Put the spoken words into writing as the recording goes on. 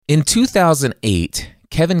In 2008,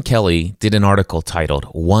 Kevin Kelly did an article titled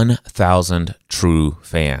 1,000 True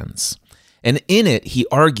Fans. And in it, he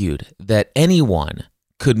argued that anyone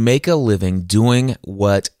could make a living doing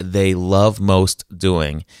what they love most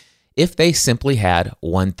doing if they simply had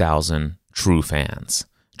 1,000 true fans.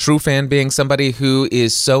 True fan being somebody who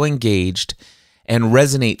is so engaged and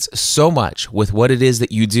resonates so much with what it is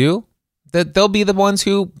that you do that they'll be the ones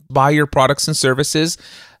who buy your products and services,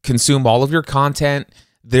 consume all of your content.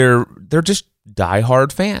 They're just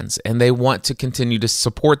diehard fans, and they want to continue to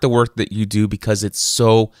support the work that you do because it's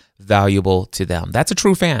so valuable to them. That's a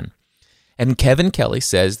true fan. And Kevin Kelly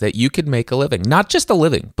says that you could make a living, not just a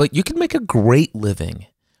living, but you could make a great living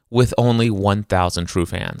with only 1,000 true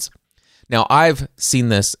fans. Now, I've seen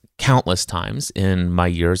this countless times in my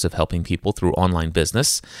years of helping people through online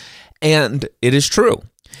business, and it is true.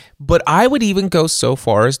 But I would even go so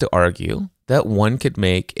far as to argue that one could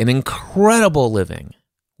make an incredible living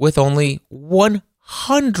with only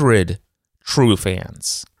 100 true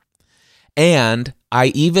fans. And I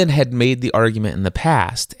even had made the argument in the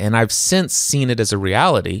past, and I've since seen it as a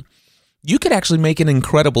reality, you could actually make an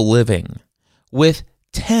incredible living with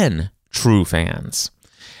 10 true fans.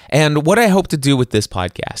 And what I hope to do with this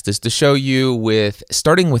podcast is to show you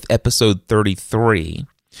starting with episode 33,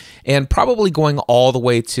 and probably going all the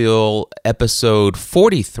way till episode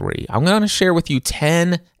 43, I'm going to share with you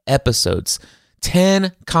 10 episodes,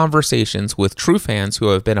 10 conversations with true fans who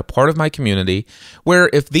have been a part of my community, where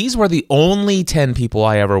if these were the only 10 people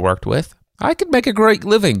I ever worked with, I could make a great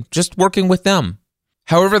living just working with them.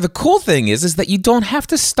 However, the cool thing is that you don't have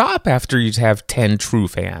to stop after you have 10 true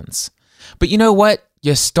fans. But you know what?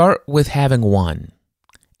 You start with having one.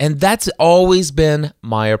 And that's always been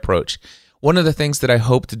my approach. One of the things that I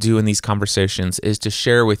hope to do in these conversations is to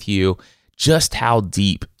share with you just how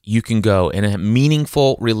deep you can go in a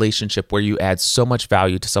meaningful relationship where you add so much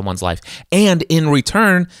value to someone's life. And in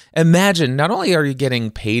return, imagine not only are you getting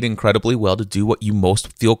paid incredibly well to do what you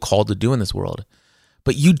most feel called to do in this world,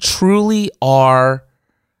 but you truly are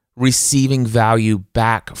receiving value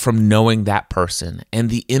back from knowing that person and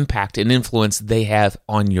the impact and influence they have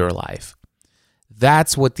on your life.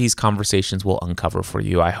 That's what these conversations will uncover for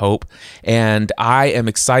you, I hope. And I am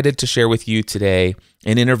excited to share with you today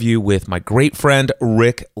an interview with my great friend,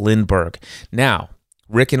 Ric Lindberg. Now,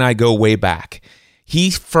 Ric and I go way back.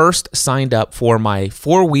 He first signed up for my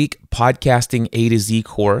 4-week podcasting A to Z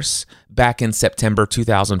course back in September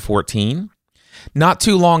 2014. Not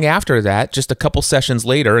too long after that, just a couple sessions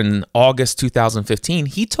later in August 2015,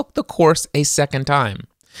 he took the course a second time.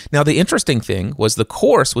 Now, the interesting thing was the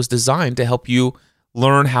course was designed to help you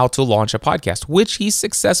learn how to launch a podcast, which he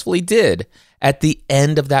successfully did at the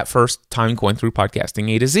end of that first time going through podcasting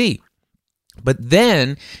A to Z. But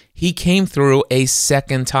then he came through a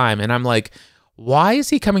second time, and I'm like, why is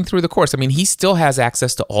he coming through the course? I mean, he still has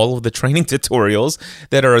access to all of the training tutorials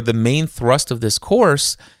that are the main thrust of this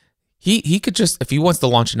course. He could just, if he wants to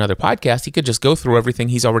launch another podcast, he could just go through everything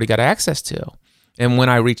he's already got access to. And when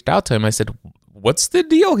I reached out to him, I said, what's the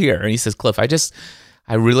deal here? And he says, Cliff,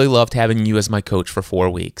 I really loved having you as my coach for 4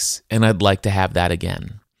 weeks, and I'd like to have that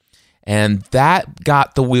again. And that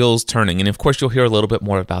got the wheels turning. And of course, you'll hear a little bit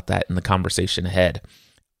more about that in the conversation ahead.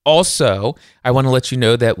 Also, I want to let you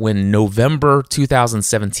know that when November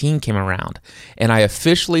 2017 came around, and I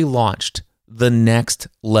officially launched the Next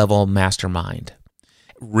Level Mastermind,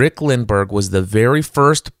 Ric Lindberg was the very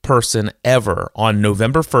first person ever on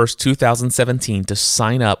November 1st, 2017 to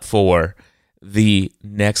sign up for the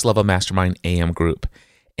Next Level Mastermind AM group.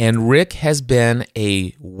 And Ric has been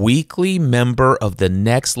a weekly member of the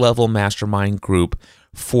Next Level Mastermind group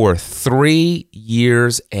for 3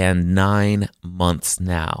 years and 9 months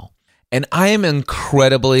now. And I am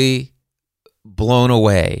incredibly blown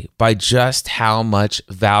away by just how much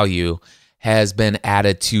value has been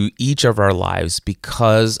added to each of our lives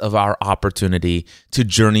because of our opportunity to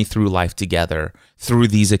journey through life together through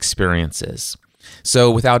these experiences. So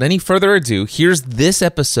without any further ado, here's this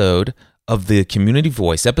episode of The Community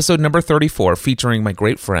Voice, episode number 34, featuring my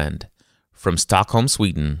great friend from Stockholm,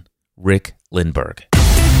 Sweden, Ric Lindberg.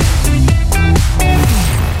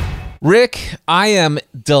 Ric, I am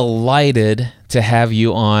delighted to have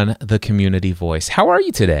you on The Community Voice. How are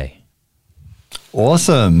you today?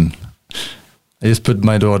 Awesome. I just put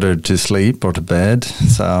my daughter to sleep or to bed,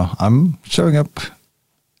 so I'm showing up,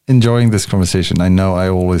 enjoying this conversation. I know I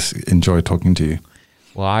always enjoy talking to you.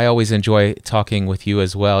 Well, I always enjoy talking with you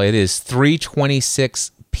as well. It is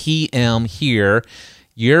 3:26 p.m. here.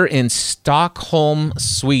 You're in Stockholm,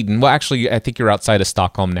 Sweden. Well, actually, I think you're outside of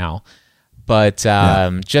Stockholm now, but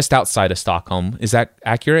just outside of Stockholm. Is that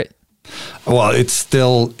accurate? Well, it's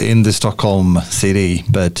still in the Stockholm city,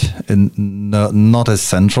 but not as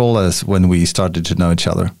central as when we started to know each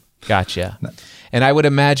other. Gotcha. No. And I would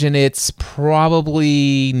imagine it's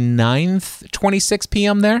probably 26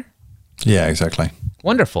 p.m. there? Yeah, exactly.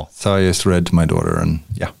 Wonderful. So I just read to my daughter, and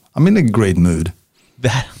yeah, I'm in a great mood.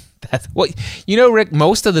 Well, you know, Rick,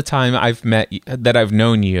 most of the time I've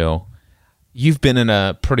known you, you've been in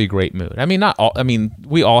a pretty great mood. I mean, not all. I mean,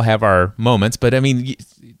 we all have our moments, but I mean,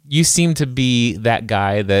 you seem to be that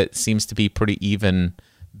guy that seems to be pretty even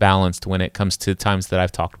balanced when it comes to times that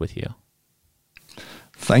I've talked with you.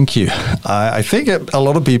 Thank you. I think a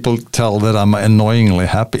lot of people tell that I'm annoyingly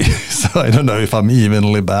happy, so I don't know if I'm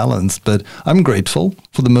evenly balanced, but I'm grateful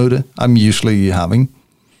for the mood I'm usually having.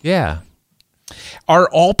 Yeah. Are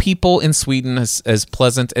all people in Sweden as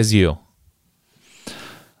pleasant as you?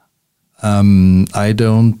 I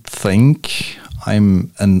don't think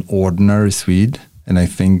I'm an ordinary Swede, and I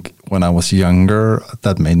think when I was younger,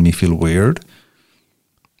 that made me feel weird.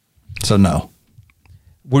 So no.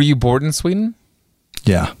 Were you born in Sweden?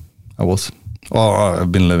 Yeah, I was.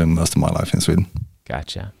 I've been living most of my life in Sweden.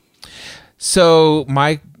 Gotcha. So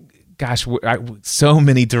so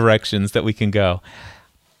many directions that we can go.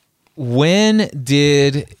 When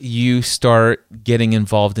did you start getting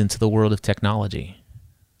involved into the world of technology?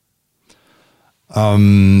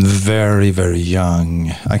 Very, very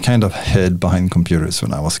young. I kind of hid behind computers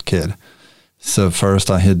when I was a kid. So first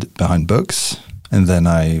I hid behind books, and then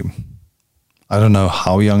I don't know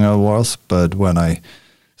how young I was, but when I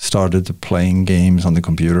started playing games on the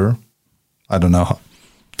computer, I don't know,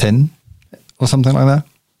 10 or something like that.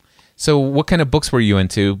 So what kind of books were you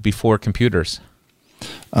into before computers?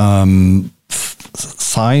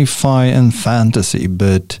 Sci-fi and fantasy,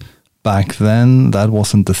 but back then that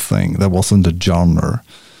wasn't the thing. That wasn't the genre.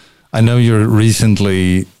 I know you're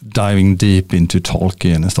recently diving deep into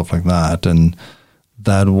Tolkien and stuff like that, and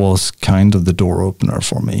that was kind of the door opener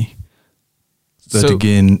for me. But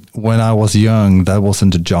again, when I was young, that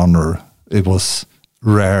wasn't a genre. It was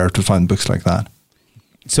rare to find books like that.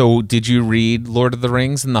 So did you read Lord of the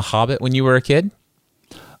Rings and The Hobbit when you were a kid?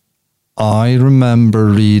 I remember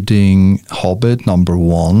reading Hobbit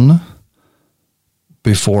 #1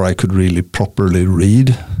 before I could really properly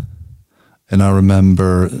read. And I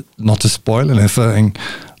remember, not to spoil anything,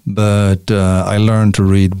 but I learned to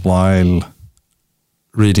read while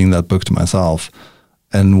reading that book to myself.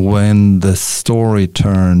 And when the story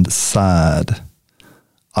turned sad,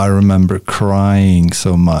 I remember crying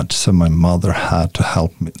so much, so my mother had to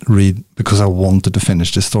help me read because I wanted to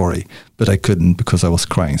finish the story, but I couldn't because I was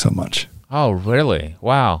crying so much. Oh, really?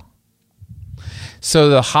 Wow. So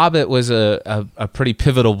The Hobbit was a pretty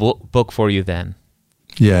pivotal book for you then.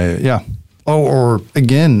 Yeah. Or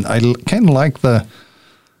again, I kind of like the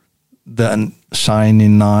shiny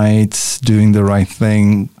knights doing the right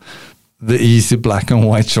thing, the easy black and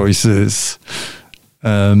white choices.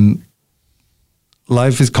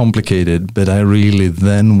 Life is complicated, but I really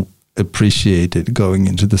then appreciated going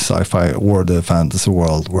into the sci-fi or the fantasy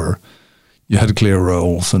world where you had clear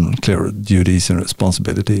roles and clear duties and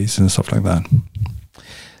responsibilities and stuff like that.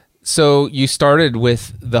 So you started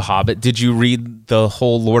with The Hobbit. Did you read the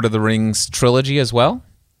whole Lord of the Rings trilogy as well?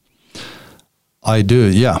 I do,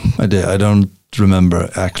 yeah, I did. I don't remember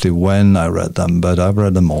actually when I read them, but I've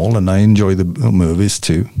read them all, and I enjoy the movies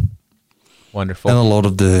too. Wonderful. And a lot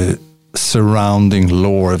of the surrounding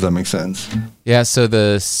lore, if that makes sense. Yeah, so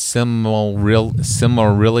the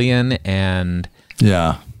Silmarillion and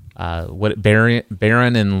Baron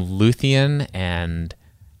and Luthien and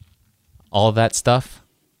all of that stuff.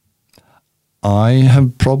 I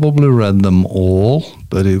have probably read them all,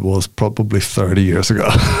 but it was probably 30 years ago.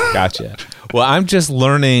 Gotcha. Well, I'm just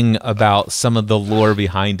learning about some of the lore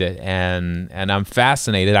behind it, and I'm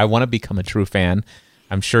fascinated. I want to become a true fan.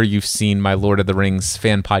 I'm sure you've seen my Lord of the Rings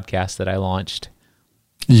fan podcast that I launched.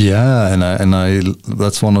 Yeah, and I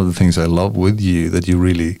that's one of the things I love with you, that you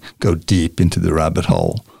really go deep into the rabbit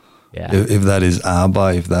hole. Yeah. If that is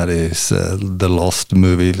ABBA, if that is the Lost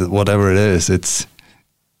movie, whatever it is, it's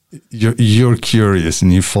you're curious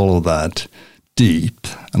and you follow that deep,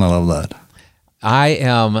 and I love that. I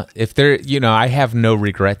am, I have no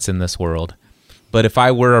regrets in this world, but if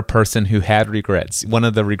I were a person who had regrets, one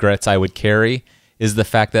of the regrets I would carry is the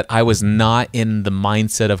fact that I was not in the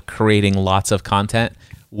mindset of creating lots of content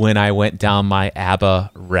when I went down my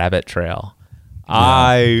ABBA rabbit trail.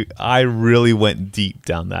 Yeah. I really went deep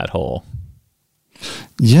down that hole.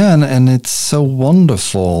 Yeah, and it's so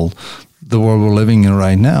wonderful, the world we're living in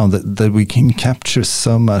right now, that we can capture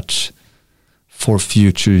so much for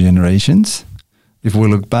future generations. If we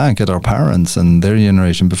look back at our parents and their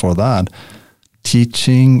generation before that,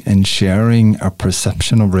 teaching and sharing a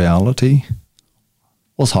perception of reality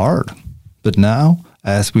was hard. But now,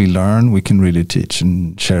 as we learn, we can really teach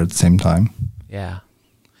and share at the same time. Yeah.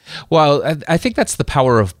 Well, I think that's the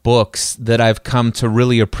power of books that I've come to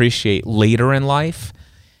really appreciate later in life,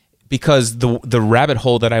 because the rabbit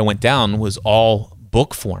hole that I went down was all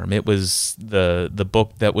book form. It was the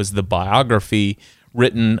book that was the biography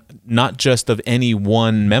written not just of any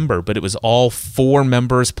one member, but it was all 4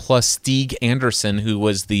 members plus Stig Anderson, who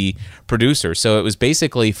was the producer. So it was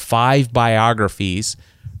basically 5 biographies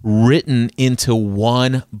written into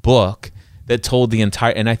one book that told the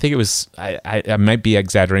entire, and I think it was, I might be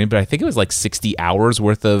exaggerating, but I think it was like 60 hours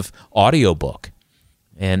worth of audiobook.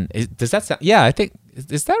 And does that sound, yeah, I think,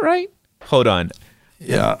 is that right? Hold on.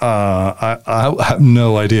 Yeah, I have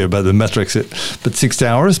no idea about the metrics, but 60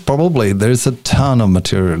 hours, probably. There's a ton of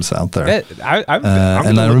materials out there.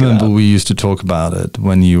 And I remember we used to talk about it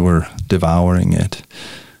when you were devouring it.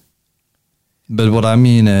 But what I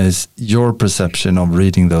mean is your perception of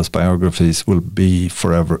reading those biographies will be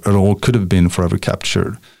forever, or could have been forever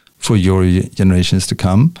captured for your generations to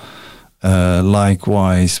come.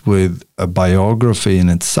 Likewise, with a biography in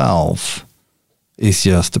itself, is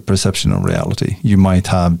just a perception of reality. You might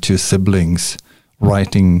have 2 siblings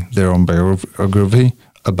writing their own biography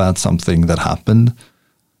about something that happened,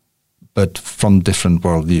 but from different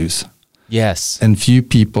worldviews. Yes. And few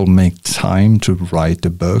people make time to write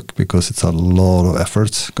a book because it's a lot of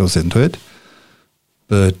effort goes into it.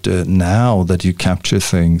 But now that you capture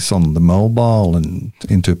things on the mobile and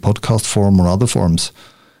into podcast form or other forms,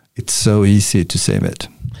 it's so easy to save it.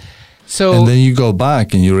 So, and then you go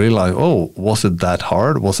back and you realize, oh, was it that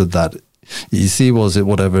hard? Was it that easy? Was it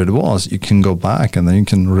whatever it was? You can go back and then you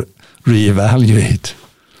can reevaluate.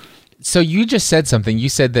 So you just said something. You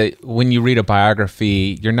said that when you read a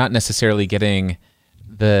biography, you're not necessarily getting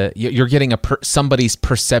you're getting somebody's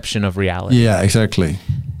perception of reality. Yeah, exactly.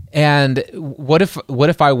 And what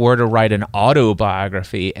if I were to write an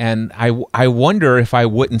autobiography, and I wonder if I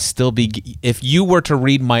wouldn't still be, if you were to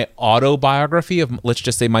read my autobiography of, let's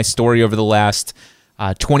just say, my story over the last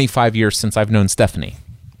 25 years since I've known Stephanie.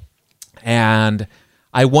 And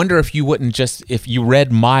I wonder if you wouldn't just, if you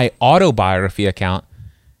read my autobiography account,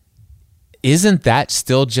 isn't that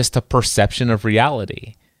still just a perception of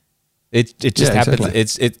reality? It just happens.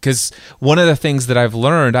 Exactly. Because one of the things that I've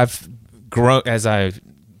learned, I've grown as I've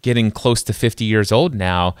getting close to 50 years old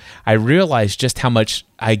now, I realize just how much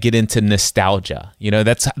I get into nostalgia. You know,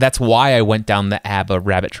 that's why I went down the ABBA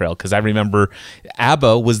rabbit trail, because I remember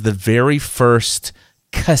ABBA was the very first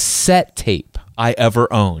cassette tape I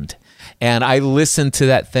ever owned. And I listened to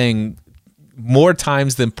that thing more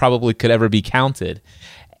times than probably could ever be counted.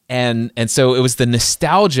 And so it was the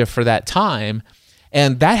nostalgia for that time.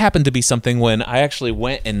 And that happened to be something when I actually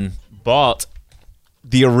went and bought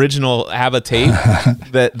the original ABBA tape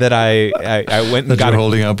that I went and that got. You're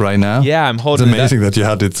holding up right now? Yeah, I'm holding it. It's amazing that you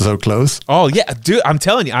had it so close. Oh yeah, dude, I'm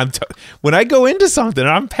telling you, when I go into something,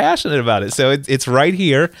 I'm passionate about it. So it's right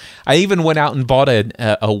here. I even went out and bought a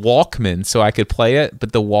Walkman so I could play it,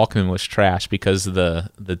 but the Walkman was trash because of the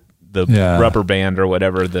rubber band or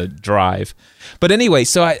whatever, the drive. But anyway,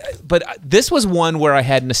 but this was one where I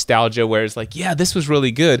had nostalgia, where it's like, yeah, this was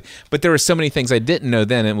really good, but there were so many things I didn't know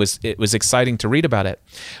then. It was exciting to read about it.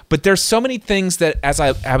 But there's so many things that as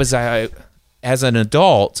an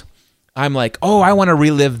adult, I'm like, oh, I want to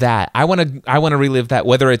relive that. I want to relive that,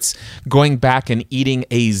 whether it's going back and eating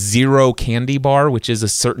a Zero candy bar, which is a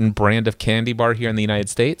certain brand of candy bar here in the United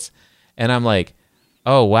States. And I'm like,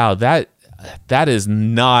 oh, wow, that is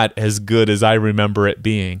not as good as I remember it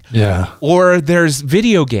being. Yeah. Or there's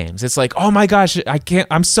video games. It's like, oh my gosh,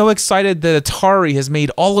 I'm so excited that Atari has made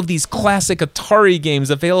all of these classic Atari games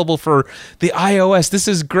available for the iOS. This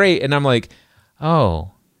is great. And I'm like, oh,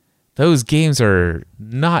 those games are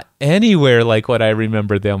not anywhere like what I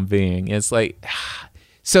remember them being. It's like,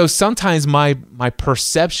 so sometimes my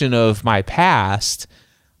perception of my past,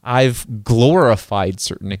 I've glorified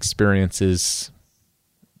certain experiences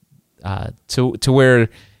to where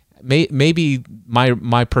maybe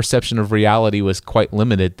my perception of reality was quite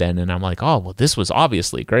limited then, and I'm like, oh, well, this was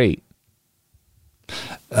obviously great.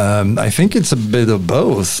 I think it's a bit of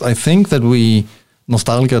both. I think that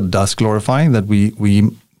nostalgia does glorify, that we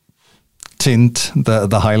tint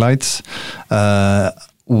the highlights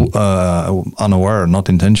unaware, not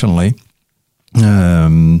intentionally.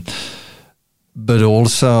 But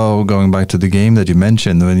also going back to the game that you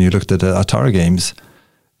mentioned, when you looked at the Atari games,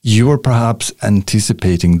 you were perhaps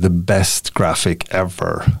anticipating the best graphic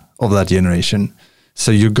ever of that generation. So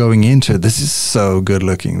you're going into it, this is so good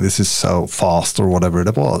looking, this is so fast, or whatever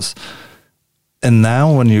it was. And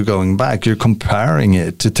now when you're going back, you're comparing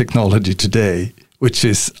it to technology today, which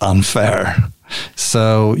is unfair.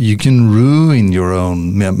 So you can ruin your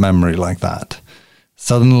own memory like that.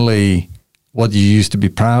 Suddenly, what you used to be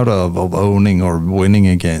proud of owning or winning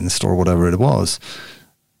against or whatever it was,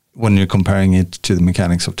 when you're comparing it to the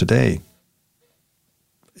mechanics of today,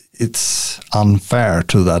 it's unfair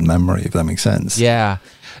to that memory, if that makes sense. Yeah.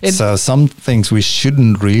 So some things we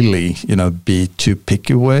shouldn't really, be too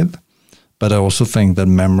picky with. But I also think that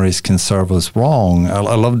memories can serve us wrong. I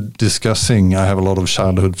love discussing, I have a lot of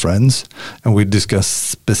childhood friends, and we discuss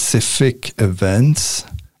specific events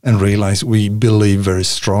and realize we believe very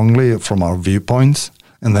strongly from our viewpoints.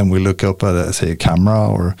 And then we look up at, say, a camera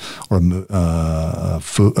or a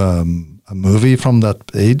movie from that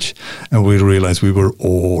age, and we realize we were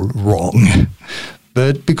all wrong.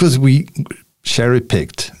 But because we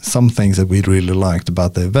cherry-picked some things that we really liked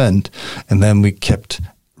about the event, and then we kept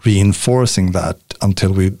reinforcing that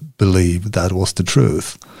until we believed that was the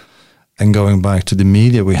truth. And going back to the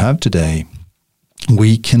media we have today,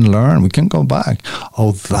 we can learn, we can go back.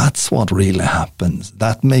 Oh, that's what really happens.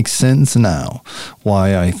 That makes sense now.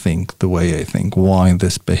 Why I think the way I think, why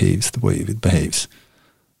this behaves the way it behaves.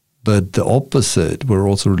 But the opposite, we're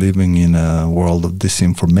also living in a world of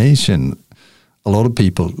disinformation. A lot of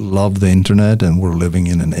people love the internet and we're living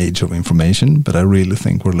in an age of information, but I really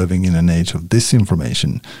think we're living in an age of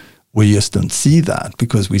disinformation. We just don't see that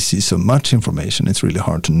because we see so much information. It's really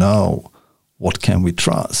hard to know what can we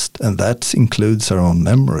trust, and that includes our own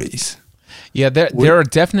memories. Yeah, there are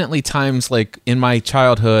definitely times, like in my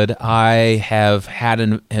childhood, I have had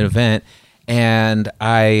an event and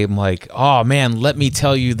I'm like, oh man, let me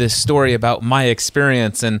tell you this story about my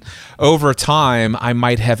experience. And over time, I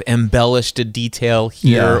might have embellished a detail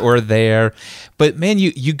here or there. But man,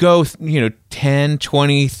 you go, 10,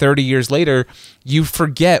 20, 30 years later, you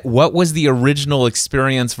forget what was the original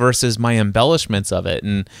experience versus my embellishments of it.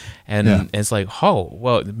 And it's like, oh,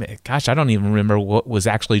 well, gosh, I don't even remember what was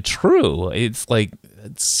actually true. It's like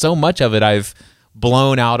so much of it I've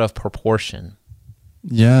blown out of proportion.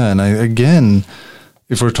 Yeah, and again,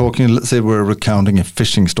 if we're talking, let's say we're recounting a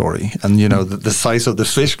fishing story, and the size of the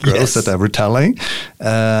fish grows that we're telling,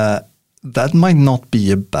 that might not be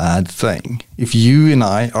a bad thing. If you and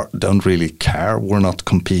I don't really care, we're not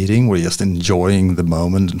competing, we're just enjoying the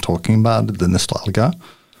moment and talking about it, the nostalgia,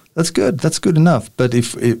 that's good. That's good enough. But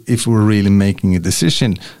if we're really making a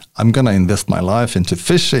decision, I'm going to invest my life into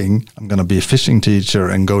fishing. I'm going to be a fishing teacher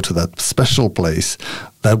and go to that special place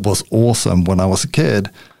that was awesome when I was a kid.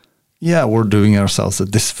 Yeah, we're doing ourselves a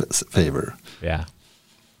disfavor. Yeah.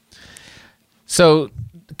 So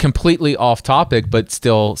completely off topic, but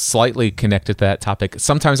still slightly connected to that topic.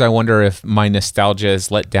 Sometimes I wonder if my nostalgia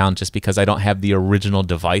is let down just because I don't have the original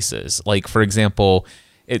devices. Like, for example,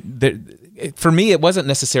 for me, it wasn't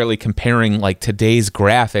necessarily comparing like today's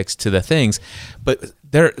graphics to the things, but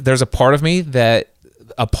there's a part of me that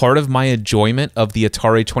a part of my enjoyment of the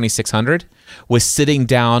Atari 2600 was sitting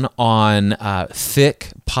down on thick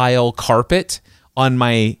pile carpet on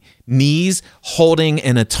my knees, holding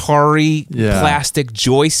an Atari plastic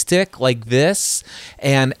joystick like this,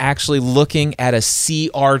 and actually looking at a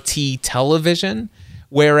CRT television.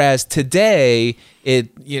 Whereas today,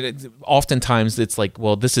 oftentimes it's like,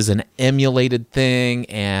 well, this is an emulated thing,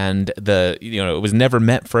 and it was never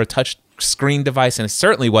meant for a touch screen device, and it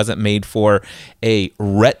certainly wasn't made for a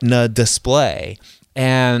Retina display,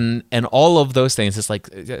 and all of those things. It's like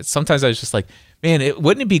sometimes I was just like, man,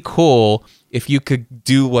 wouldn't it be cool if you could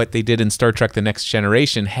do what they did in Star Trek: The Next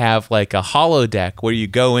Generation, have like a holodeck where you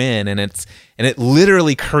go in and it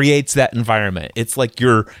literally creates that environment. It's like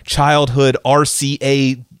your childhood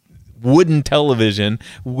RCA wooden television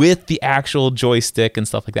with the actual joystick and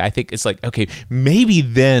stuff like that. I think it's like, okay, maybe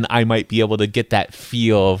then I might be able to get that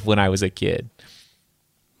feel of when I was a kid.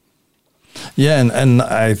 Yeah, and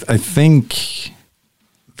I think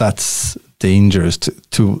that's dangerous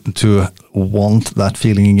to want that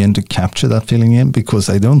feeling again, to capture that feeling again, because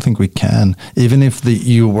I don't think we can. Even if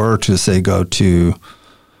you were to say go to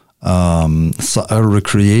a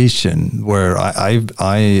recreation where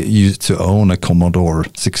I used to own a Commodore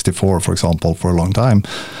 64, for example, for a long time.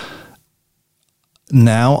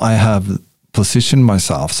 Now I have positioned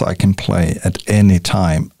myself so I can play at any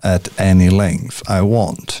time, at any length I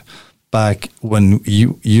want. Back when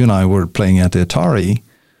you and I were playing at the Atari,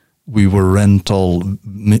 we were rental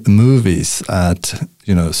movies at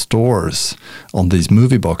stores on these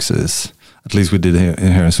movie boxes. At least we did here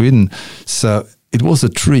in Sweden. So it was a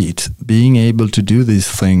treat. Being able to do these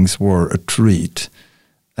things were a treat.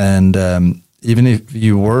 And even if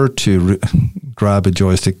you were to grab a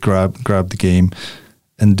joystick, grab the game,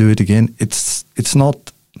 and do it again, it's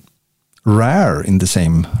not rare in the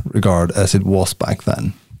same regard as it was back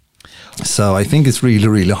then. So I think it's really,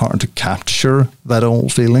 really hard to capture that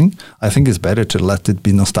old feeling. I think it's better to let it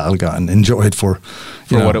be nostalgia and enjoy it for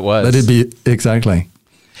what it was. Let it be, exactly.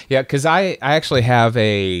 Yeah, because I actually have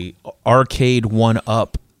a arcade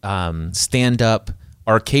 1-up stand-up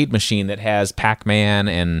arcade machine that has Pac-Man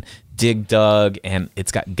and Dig Dug, and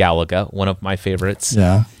it's got Galaga, one of my favorites.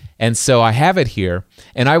 Yeah. And so I have it here,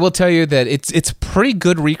 and I will tell you that it's pretty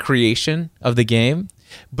good recreation of the game.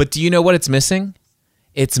 But do you know what it's missing?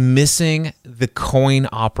 It's missing the coin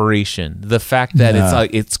operation. The fact that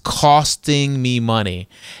it's costing me money.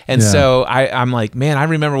 And so I'm like, man, I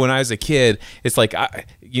remember when I was a kid, it's like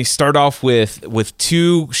you start off with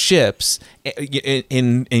 2 ships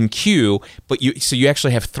in queue, but you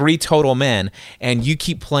actually have 3 total men, and you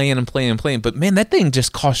keep playing and playing and playing. But man, that thing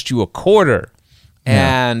just cost you a quarter.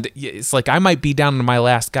 And it's like I might be down to my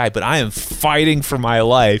last guy, but I am fighting for my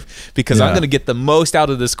life because I'm going to get the most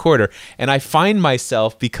out of this quarter. And I find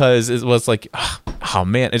myself, because it was like, oh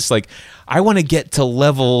man, it's like I want to get to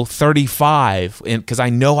level 35 because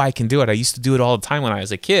I know I can do it. I used to do it all the time when I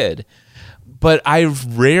was a kid. But I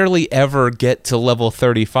rarely ever get to level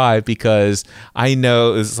 35 because I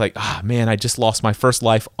know it's like, man, I just lost my first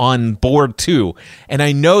life on board 2. And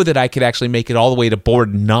I know that I could actually make it all the way to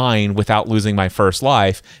board 9 without losing my first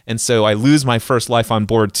life. And so I lose my first life on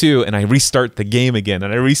board 2 and I restart the game again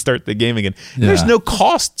and I restart the game again. Yeah. There's no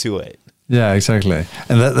cost to it. Yeah, exactly.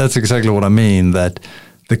 And that's exactly what I mean, that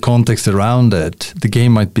the context around it, the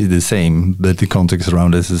game might be the same, but the context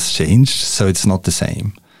around it has changed, so it's not the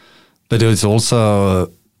same. But it's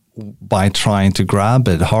also by trying to grab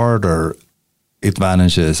it harder, it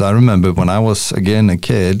vanishes. I remember when I was, again, a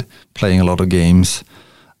kid playing a lot of games,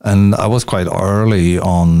 and I was quite early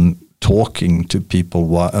on talking to people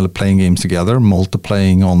while playing games together,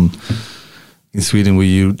 multiplaying on, in Sweden we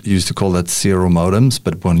used to call that zero modems,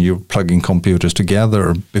 but when you're plugging computers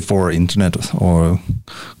together before internet or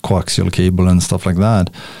coaxial cable and stuff like that.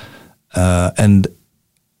 And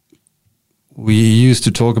we used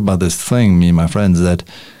to talk about this thing, me and my friends, that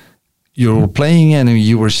you were playing and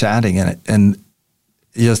you were chatting and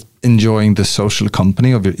just enjoying the social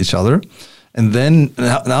company of each other. And then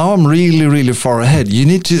now I'm really, really far ahead. You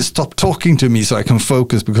need to stop talking to me so I can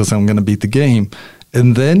focus because I'm going to beat the game.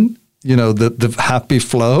 And then, the happy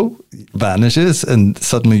flow vanishes and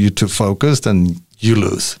suddenly you're too focused and you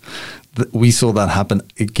lose. We saw that happen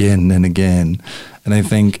again and again. And I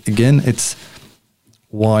think, again, it's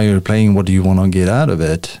why you're playing, what do you want to get out of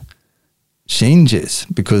it, changes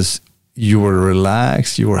because you were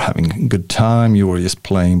relaxed, you were having a good time, you were just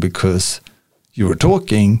playing because you were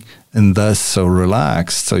talking and thus so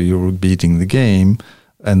relaxed, so you were beating the game,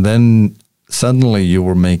 and then suddenly you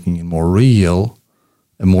were making it more real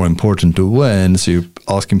and more important to win, so you're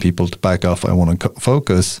asking people to back off, I want to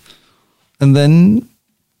focus, and then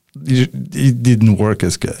it didn't work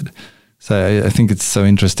as good. So I think it's so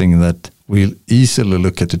interesting that we easily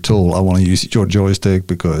look at the tool. I want to use your joystick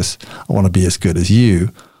because I want to be as good as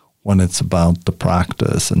you, when it's about the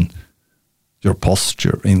practice and your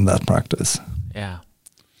posture in that practice. Yeah.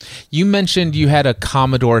 You mentioned you had a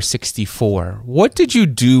Commodore 64. What did you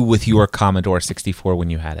do with your Commodore 64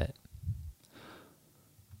 when you had it?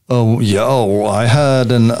 Oh yeah, I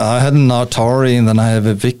had an Atari, and then I have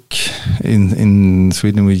a VIC. In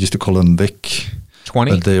Sweden we used to call them VIC.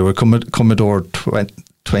 20? But they were Commodore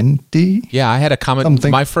 20. Yeah, I had a Commodore.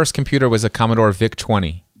 My first computer was a Commodore VIC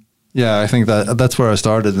 20. Yeah, I think that's where I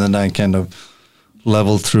started, and then I kind of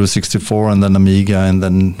leveled through 64, and then Amiga, and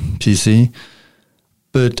then PC.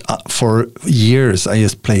 But for years, I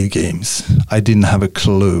just played games. I didn't have a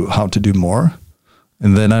clue how to do more,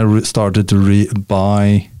 and then I started to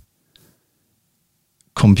buy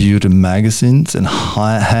computer magazines and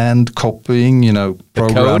hand copying,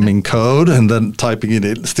 programming code and then typing it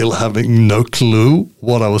in, still having no clue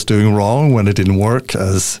what I was doing wrong when it didn't work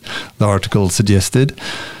as the article suggested.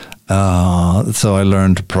 So I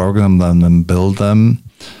learned to program them and build them.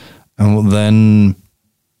 And then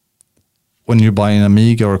when you're buying an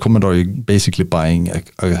Amiga or a Commodore, you're basically buying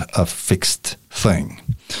a fixed thing.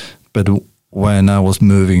 But when I was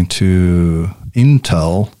moving to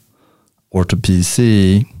Intel or to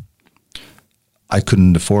PC, I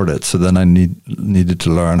couldn't afford it. So then I needed to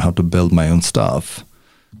learn how to build my own stuff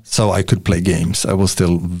so I could play games. I was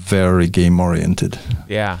still very game oriented.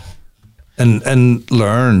 Yeah. And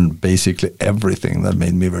learn basically everything that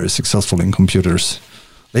made me very successful in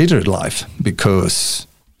later in life, because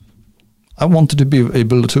I wanted to be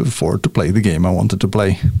able to afford to play the game I wanted to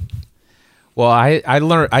play. Well,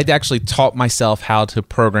 I'd actually taught myself how to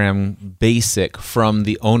program BASIC from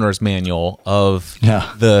the owner's manual of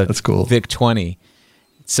that's cool. VIC-20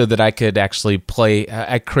 so that I could actually play.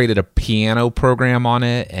 I created a piano program on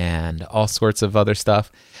it and all sorts of other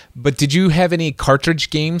stuff. But did you have any cartridge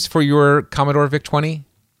games for your Commodore VIC-20?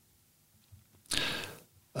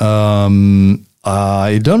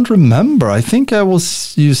 I don't remember. I think I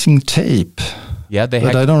was using tape. Yeah,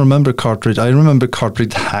 but I don't remember cartridge. I remember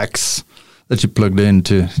cartridge hacks that you plugged in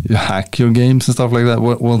to hack your games and stuff like that.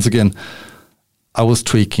 Once again, I was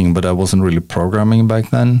tweaking, but I wasn't really programming back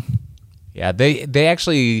then. Yeah, they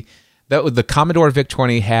actually, the Commodore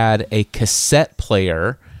VIC-20 had a cassette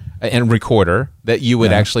player and recorder that you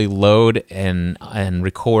would actually load and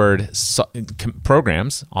record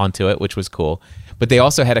programs onto it, which was cool. But they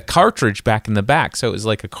also had a cartridge back in the back, so it was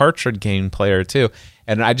like a cartridge game player too.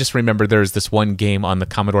 And I just remember there's this one game on the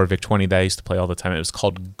Commodore VIC-20 that I used to play all the time. It was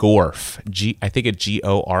called Gorf, I think it's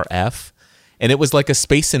GORF, and it was like a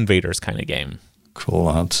Space Invaders kind of game. Cool,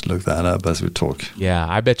 I'll have to look that up as we talk. Yeah,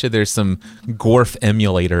 I bet you there's some Gorf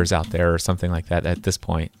emulators out there or something like that at this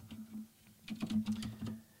point.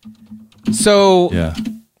 So,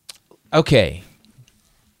 okay.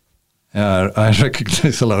 Yeah, I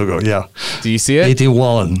recognize the logo. Yeah. Do you see it?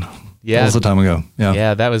 81. Yeah. That was a time ago. Yeah.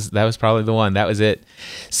 Yeah, that was probably the one. That was it.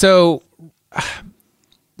 So,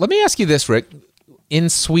 let me ask you this, Rick. In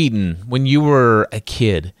Sweden, when you were a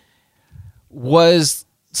kid, was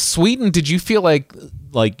Sweden, did you feel like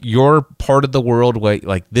your part of the world,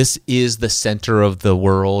 like this is the center of the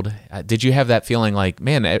world? Did you have that feeling like,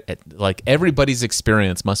 man, like everybody's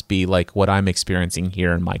experience must be like what I'm experiencing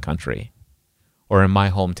here in my country or in my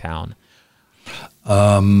hometown?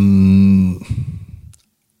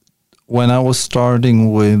 When I was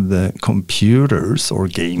starting with computers or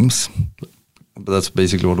games, but that's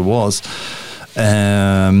basically what it was,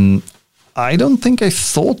 I don't think I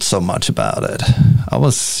thought so much about it. I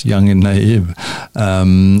was young and naive.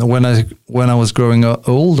 When I was growing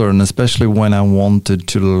older, and especially when I wanted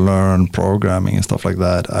to learn programming and stuff like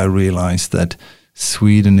that, I realized that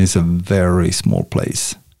Sweden is a very small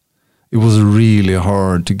place. It was really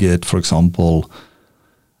hard to get, for example,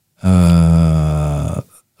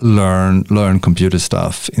 learn computer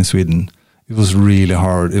stuff in Sweden. It was really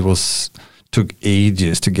hard. Took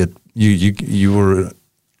ages to get you were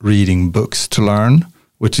reading books to learn,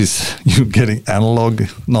 which is you getting analog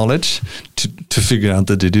knowledge to figure out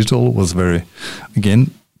the digital was very, again,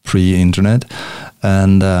 pre-internet.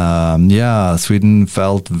 And Sweden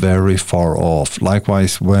felt very far off.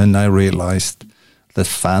 Likewise, when I realized that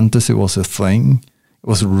fantasy was a thing, it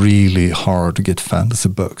was really hard to get fantasy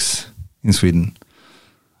books in Sweden.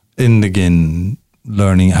 And again,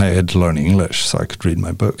 I had to learn English so I could read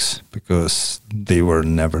my books because they were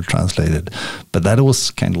never translated. But that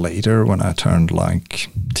was kind of later when I turned like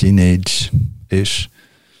teenage-ish.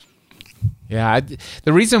 Yeah,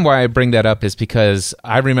 the reason why I bring that up is because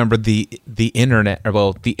I remember the internet,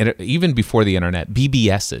 even before the internet,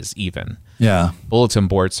 BBSs even. Yeah. Bulletin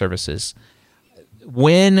board services.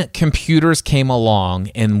 When computers came along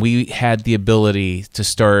and we had the ability to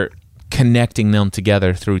start connecting them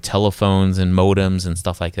together through telephones and modems and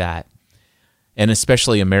stuff like that. And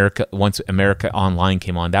especially once America Online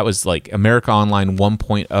came on, that was like America Online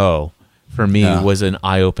 1.0 for me was an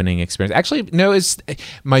eye-opening experience. Actually, no, it's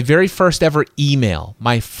my very first ever email.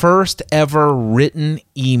 My first ever written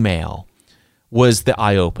email was the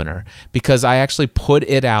eye-opener because I actually put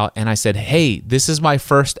it out and I said, hey, this is my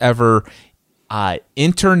first ever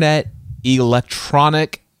internet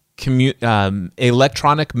electronic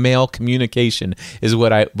mail communication is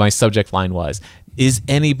what my subject line was. Is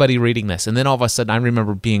anybody reading this? And then all of a sudden I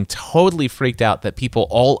remember being totally freaked out that people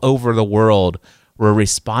all over the world were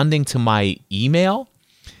responding to my email.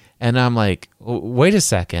 And I'm like, wait a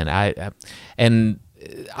second. Do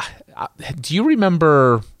you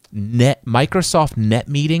remember Microsoft Net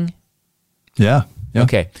Meeting? Yeah.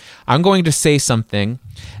 Okay. I'm going to say something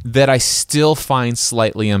that I still find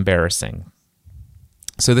slightly embarrassing.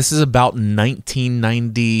 So this is about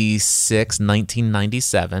 1996,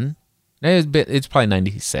 1997. It's probably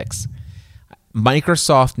 96.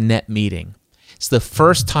 Microsoft Net Meeting. It's the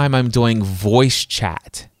first time I'm doing voice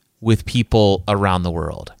chat with people around the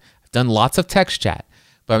world. I've done lots of text chat,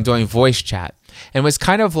 but I'm doing voice chat. And it was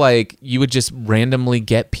kind of like you would just randomly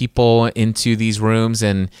get people into these rooms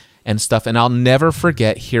and stuff. And I'll never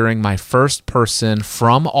forget hearing my first person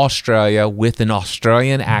from Australia with an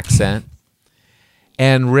Australian accent.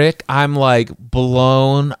 And Rick, I'm like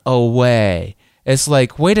blown away. It's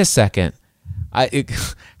like, wait a second.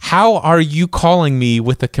 How are you calling me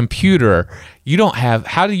with a computer?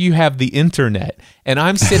 How do you have the internet? And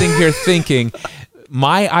I'm sitting here thinking,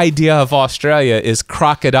 my idea of Australia is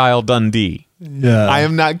Crocodile Dundee. Yeah. I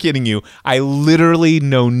am not kidding you. I literally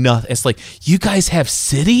know nothing. It's like, you guys have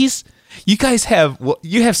cities? You guys have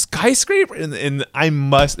skyscrapers? And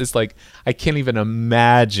it's like, I can't even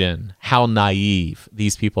imagine how naive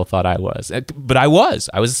these people thought I was. But I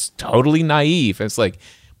was totally naive. It's like,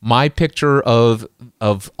 my picture of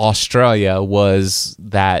Australia was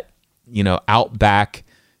that, outback,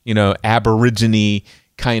 Aborigine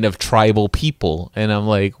kind of tribal people. And I'm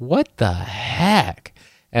like, what the heck?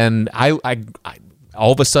 And I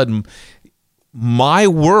all of a sudden, my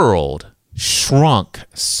world shrunk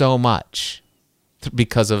so much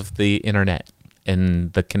because of the internet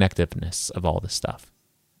and the connectiveness of all this stuff.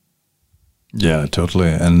 Yeah, totally.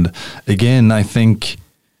 And again, I think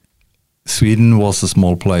Sweden was a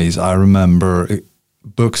small place. I remember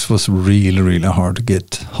books was really, really hard to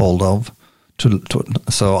get hold of.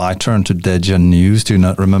 So I turned to Deja News. Do you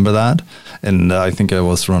not remember that? And I think I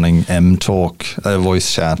was running M-Talk,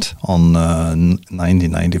 voice chat on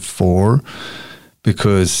 1994,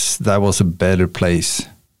 because that was a better place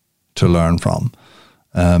to learn from.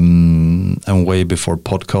 And way before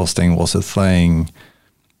podcasting was a thing,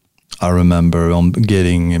 I remember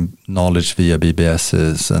getting knowledge via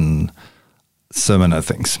BBSs and so many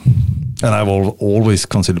things. And I will always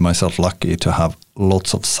consider myself lucky to have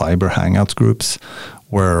lots of cyber hangouts groups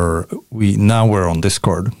where we're on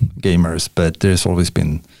Discord gamers, but there's always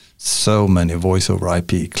been so many voice over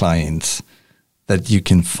IP clients that you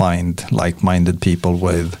can find like-minded people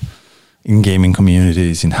with in gaming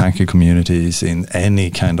communities, in hacker communities, in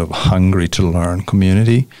any kind of hungry to learn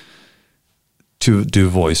community to do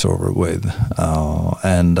voiceover with.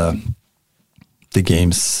 And the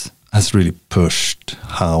games has really pushed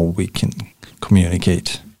how we can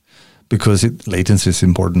communicate, because latency is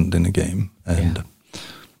important in a game. And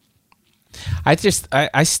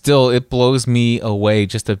it blows me away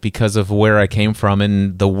just because of where I came from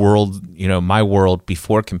in the world, my world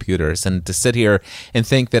before computers, and to sit here and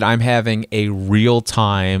think that I'm having a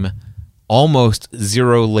real-time, almost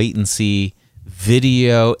zero latency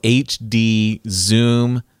video, HD,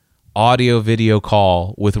 Zoom, audio video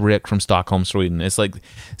call with Rick from Stockholm, Sweden. It's like,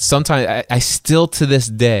 sometimes I still to this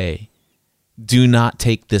day do not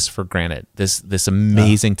take this for granted, this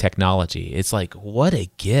amazing technology. It's like, what a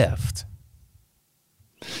gift.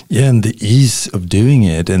 Yeah, and the ease of doing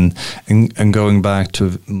it, and going back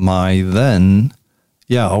to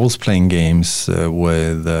I was playing games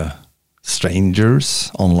with strangers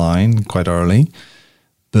online quite early,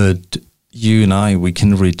 but you and we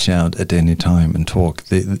can reach out at any time and talk.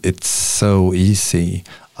 It's so easy.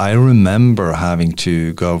 I remember having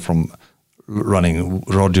to go from running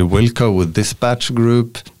Roger Wilco with Dispatch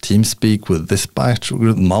Group, TeamSpeak with Dispatch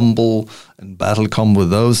Group, Mumble and Battlecom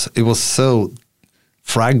with those. It was so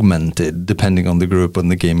fragmented depending on the group and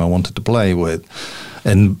the game I wanted to play with.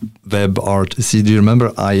 And WebRTC, do you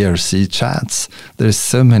remember IRC chats? There's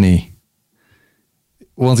so many.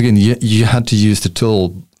 Once again, you had to use the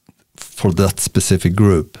tool for that specific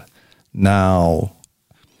group. Now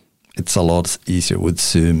it's a lot easier with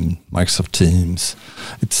Zoom, Microsoft Teams.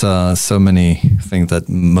 It's so many things that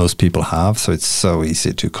most people have, so it's so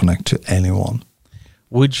easy to connect to anyone.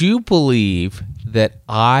 Would you believe that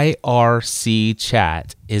IRC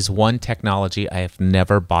chat is one technology I have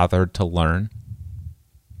never bothered to learn?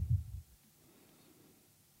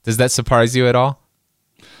 Does that surprise you at all?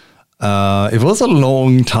 It was a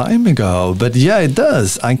long time ago, but yeah, it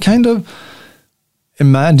does. I kind of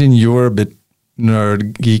imagine you're a bit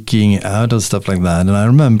nerd geeking out and stuff like that. And I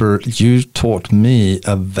remember you taught me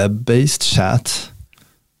a web-based chat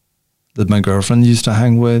that my girlfriend used to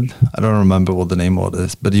hang with. I don't remember what the name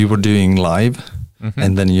was, but you were doing live,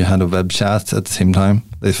 and then you had a web chat at the same time.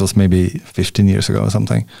 This was maybe 15 years ago or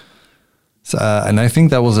something. So, and I think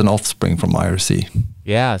that was an offspring from IRC.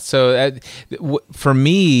 Yeah. So for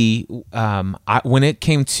me, when it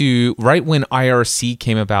came to right when IRC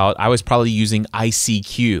came about, I was probably using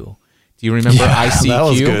ICQ. Do you remember ICQ? That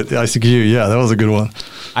was good. ICQ, yeah, that was a good one.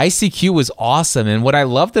 ICQ was awesome. And what I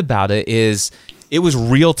loved about it is it was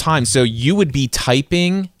real time. So you would be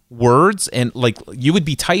typing words and you would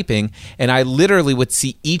be typing and I literally would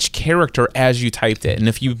see each character as you typed it. And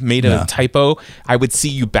if you made a typo, I would see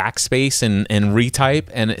you backspace and retype.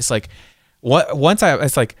 And it's like,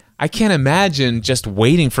 I can't imagine just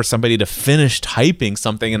waiting for somebody to finish typing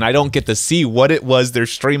something and I don't get to see what it was their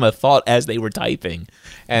stream of thought as they were typing.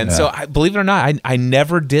 And so, believe it or not, I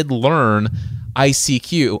never did learn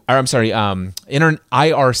ICQ, or I'm sorry,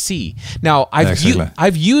 IRC. Now,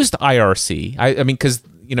 I've used IRC. I mean, because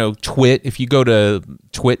Twit. If you go to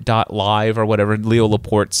twit.live or whatever, Leo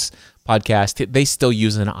Laporte's podcast, they still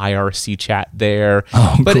use an IRC chat there.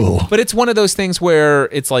 Oh, cool. But it's one of those things where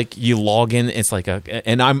it's like you log in. It's like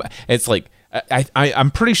I'm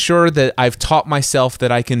pretty sure that I've taught myself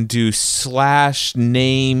that I can do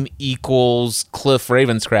 /name equals Cliff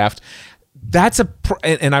Ravenscraft.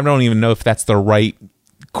 And I don't even know if that's the right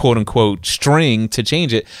quote unquote string to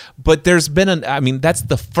change it, but there's been that's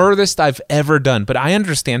the furthest I've ever done. But I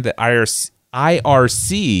understand that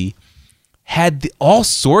IRC had all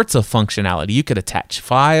sorts of functionality. You could attach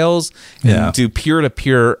files, and do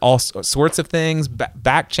peer-to-peer, all sorts of things,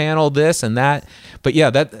 back channel this and that. But yeah,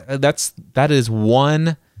 that is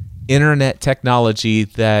one internet technology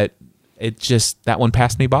that that one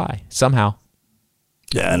passed me by somehow.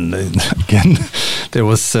 Yeah, and again, there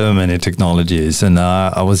was so many technologies, and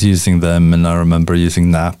I was using them, and I remember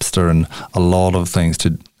using Napster and a lot of things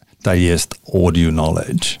to digest audio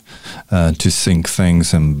knowledge, to sync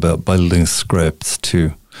things and building scripts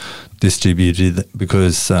to distribute it,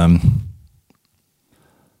 because I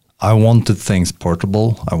wanted things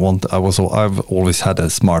portable. I've always had a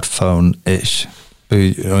smartphone-ish.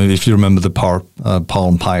 If you remember the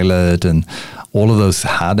Palm Pilot and all of those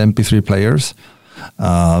had MP3 players.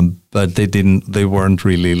 But they weren't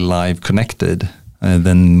really live connected. And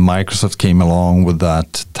then Microsoft came along with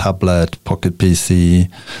that tablet, Pocket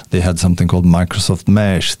PC. They had something called Microsoft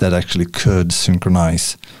Mesh that actually could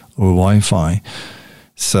synchronize with Wi-Fi.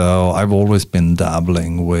 So I've always been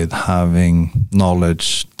dabbling with having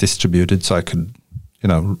knowledge distributed so I could,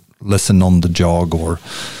 listen on the jog or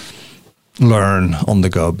learn on the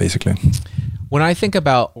go, basically. When I think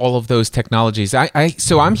about all of those technologies,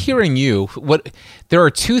 so I'm hearing you. There are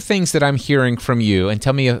two things that I'm hearing from you, and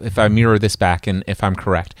tell me if I mirror this back and if I'm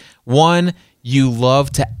correct. One, you love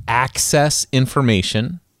to access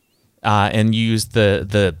information and use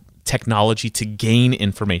the technology to gain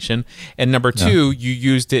information. And number two, you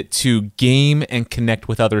used it to game and connect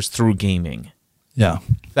with others through gaming. Yeah.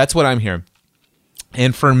 That's what I'm hearing.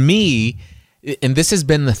 And for me, and this has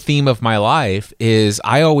been the theme of my life, is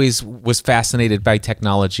I always was fascinated by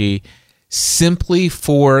technology simply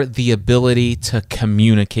for the ability to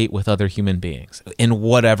communicate with other human beings in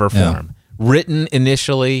whatever form. Written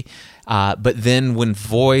initially, but then when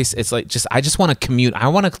voice, it's like I just want to commute. I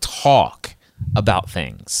want to talk about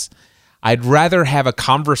things. I'd rather have a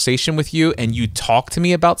conversation with you and you talk to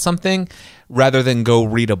me about something rather than go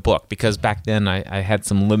read a book, because back then I had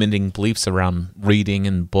some limiting beliefs around reading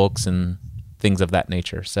and books and things of that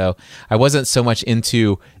nature. So I wasn't so much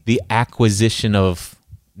into the acquisition of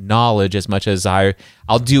knowledge as much as I'll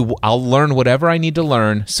learn whatever I need to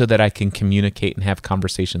learn so that I can communicate and have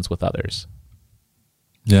conversations with others.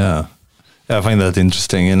 Yeah, I find that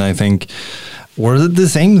interesting, and I think we're the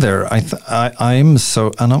same there. I'm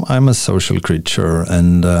a social creature,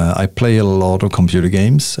 and I play a lot of computer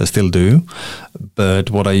games. I still do,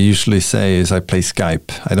 but what I usually say is I play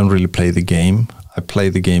Skype. I don't really play the game. I play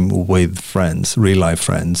the game with friends, real life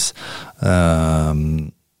friends,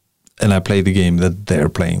 and I play the game that they're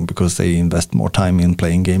playing because they invest more time in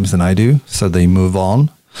playing games than I do, so they move on.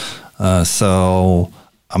 So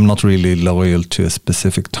I'm not really loyal to a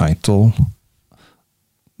specific title,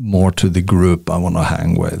 more to the group I want to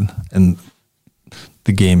hang with, and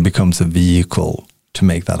the game becomes a vehicle to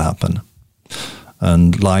make that happen.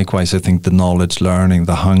 And likewise, I think the knowledge, learning,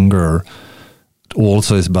 the hunger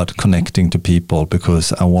also is about connecting to people,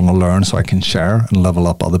 because I want to learn so I can share and level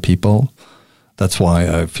up other people. That's why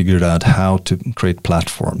I figured out how to create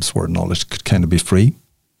platforms where knowledge could kind of be free.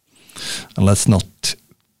 And let's not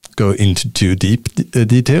go into too deep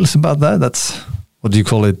details about that. That's, what do you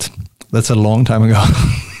call it? That's a long time ago.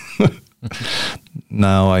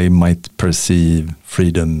 Now I might perceive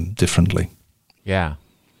freedom differently. Yeah.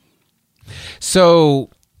 So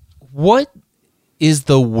what is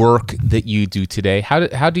the work that you do today?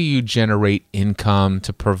 How do you generate income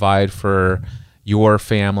to provide for your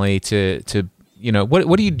family?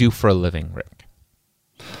 What do you do for a living, Rick?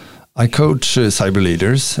 I coach cyber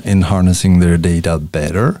leaders in harnessing their data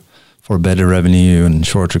better for better revenue and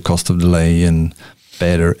shorter cost of delay and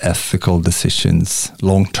better ethical decisions,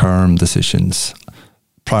 long-term decisions,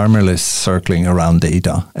 primarily circling around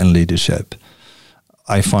data and leadership.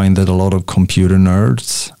 I find that a lot of computer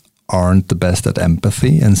nerds aren't the best at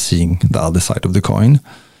empathy and seeing the other side of the coin.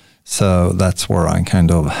 So that's where I kind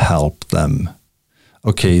of help them.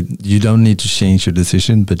 Okay, you don't need to change your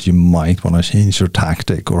decision, but you might want to change your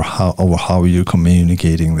tactic or how you're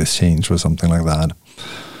communicating this change or something like that.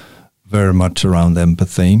 very much around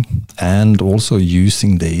empathy and also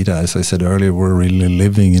using data. As I said earlier, we're really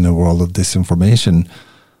living in a world of disinformation.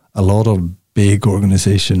 A lot of big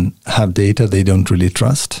organizations have data they don't really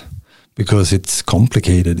trust because it's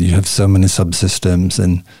complicated. You have so many subsystems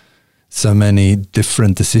and so many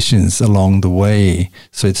different decisions along the way.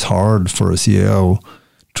 So it's hard for a CEO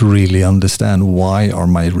to really understand, why are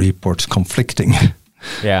my reports conflicting?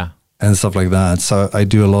 Yeah. And stuff like that. So I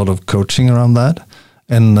do a lot of coaching around that.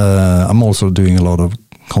 And I'm also doing a lot of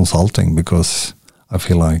consulting because I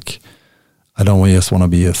feel like I don't just want to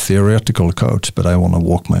be a theoretical coach, but I want to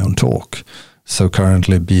walk my own talk. So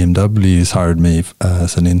currently BMW has hired me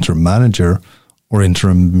as an interim manager, or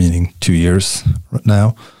interim meaning 2 years right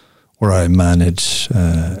now, where I manage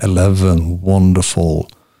 11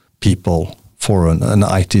 wonderful people for an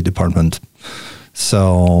IT department.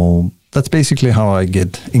 So that's basically how I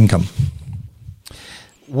get income.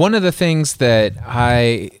 One of the things that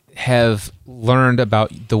I have learned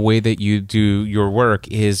about the way that you do your work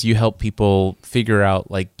is you help people figure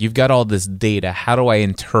out, like, you've got all this data. How do I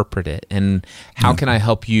interpret it? And how can I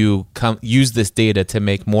help you use this data to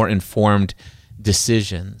make more informed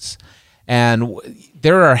decisions? And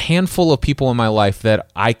there are a handful of people in my life that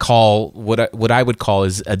I call what I would call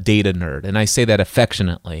is a data nerd. And I say that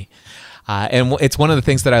affectionately. And it's one of the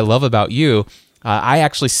things that I love about you.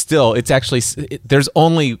 There's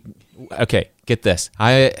only, okay, get this.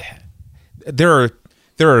 Well,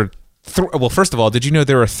 first of all, did you know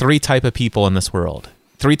there are 3 types of people in this world?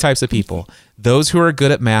 3 types of people. Those who are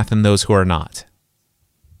good at math and those who are not.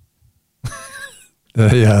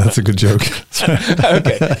 Yeah, that's a good joke.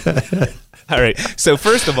 Okay. All right. So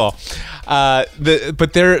first of all, there are 2 types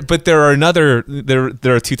of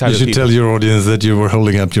people. You should tell your audience that you were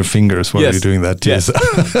holding up your fingers while you're doing that too. Yes.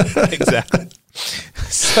 Exactly.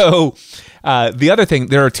 So the other thing,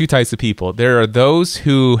 there are 2 types of people. There are those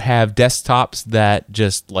who have desktops that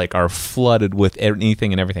just like are flooded with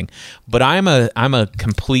anything and everything. But I'm a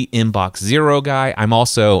complete inbox zero guy.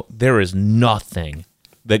 There is nothing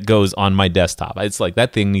that goes on my desktop. It's like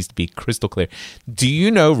that thing needs to be crystal clear. Do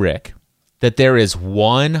you know, Rick, that there is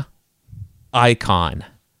one icon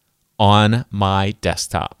on my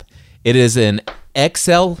desktop? It is an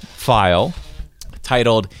Excel file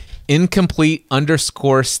titled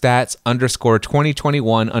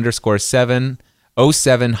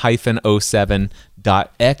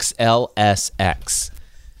incomplete_stats_2021_707-07.xlsx.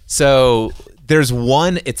 So there's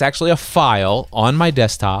one, it's actually a file on my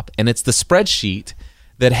desktop, and it's the spreadsheet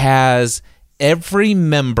that has every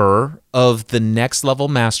member of the Next Level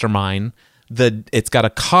Mastermind. It's got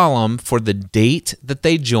a column for the date that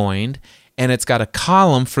they joined, and it's got a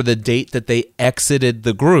column for the date that they exited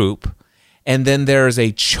the group. And then there's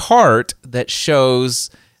a chart that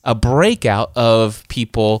shows a breakout of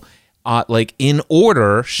people like in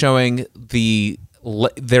order, showing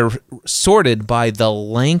they're sorted by the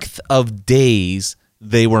length of days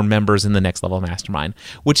they were members in the Next Level Mastermind,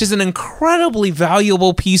 which is an incredibly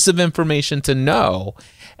valuable piece of information to know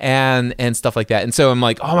and stuff like that. And so I'm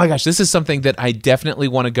like, oh my gosh, this is something that I definitely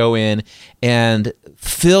want to go in and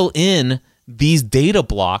fill in these data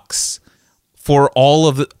blocks for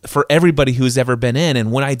everybody who's ever been in.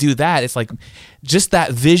 And when I do that, it's like just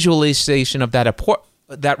that visualization of that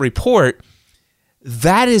report,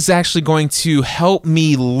 that is actually going to help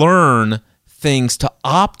me learn things to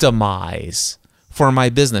optimize for my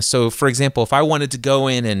business. So for example, if I wanted to go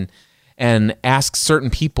in and ask certain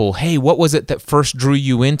people, hey, what was it that first drew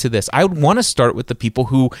you into this? I would want to start with the people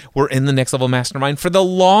who were in the Next Level Mastermind for the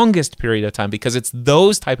longest period of time, because it's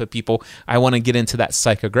those type of people I want to get into that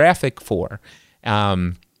psychographic for.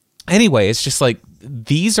 Anyway, it's just like,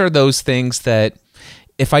 these are those things that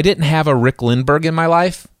if I didn't have a Ric Lindberg in my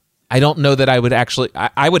life, I don't know that I would actually,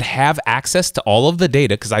 I would have access to all of the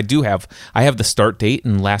data, because I have the start date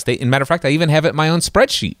and last date. And matter of fact, I even have it in my own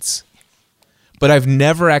spreadsheets. But I've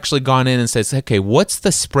never actually gone in and said, okay, what's the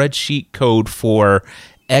spreadsheet code for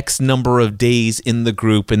X number of days in the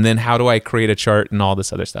group? And then how do I create a chart and all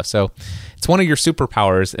this other stuff? So it's one of your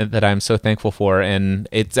superpowers that I'm so thankful for. And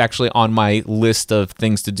it's actually on my list of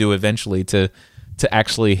things to do eventually to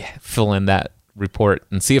actually fill in that report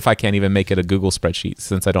and see if I can't even make it a Google spreadsheet,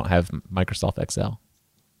 since I don't have Microsoft Excel.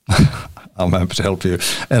 I'm happy to help you.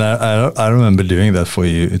 And I remember doing that for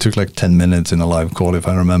you. It took like 10 minutes in a live call, if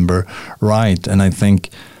I remember right. And I think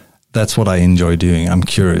that's what I enjoy doing. I'm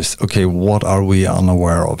curious. Okay, what are we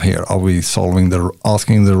unaware of here? Are we asking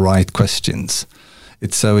the right questions?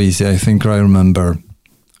 It's so easy. I think I remember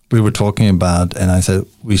we were talking about, and I said,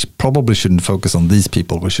 we probably shouldn't focus on these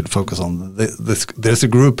people. We should focus on this. There's a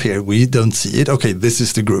group here. We don't see it. Okay, this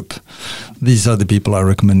is the group. These are the people I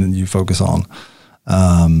recommend you focus on.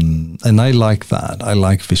 And I like that. I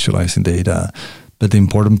like visualizing data. But the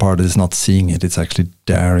important part is not seeing it. It's actually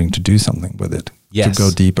daring to do something with it. Yes. To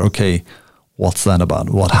go deeper. Okay, what's that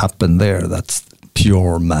about? What happened there? That's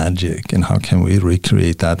pure magic. And how can we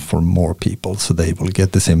recreate that for more people so they will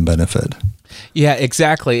get the same benefit? Yeah,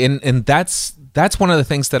 exactly. And that's one of the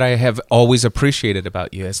things that I have always appreciated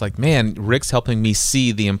about you. It's like, man, Ric's helping me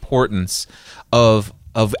see the importance of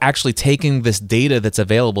actually taking this data that's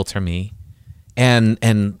available to me and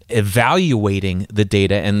evaluating the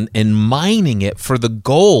data and mining it for the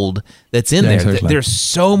gold that's in there. Exactly. There's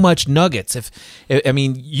so much nuggets. I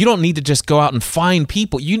mean, you don't need to just go out and find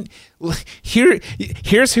people.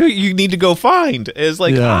 Here's who you need to go find. It's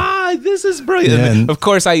like, this is brilliant. Yeah, and of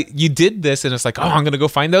course, you did this, and it's like, I'm going to go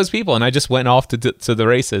find those people, and I just went off to the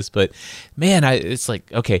races. But man, it's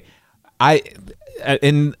like, okay,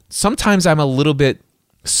 and sometimes I'm a little bit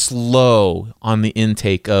slow on the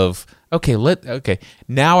intake of. Okay,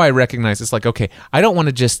 now I recognize it's like, okay, I don't want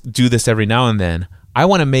to just do this every now and then. I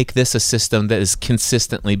want to make this a system that is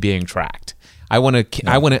consistently being tracked. I want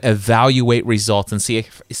to evaluate results and see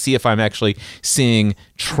if I'm actually seeing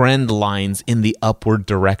trend lines in the upward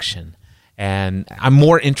direction. And I'm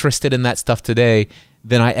more interested in that stuff today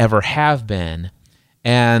than I ever have been.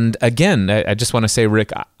 And again, I just want to say,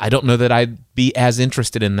 Ric, I don't know that I'd be as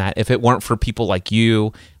interested in that if it weren't for people like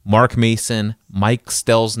you, Mark Mason, Mike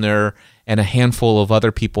Stelzner, and a handful of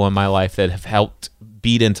other people in my life that have helped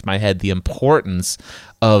beat into my head the importance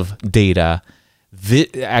of data,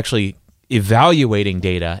 actually evaluating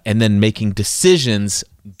data, and then making decisions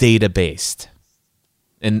data-based.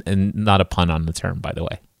 And not a pun on the term, by the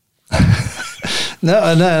way. No,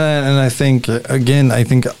 and I think, again,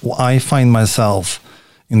 I find myself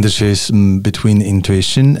in the schism between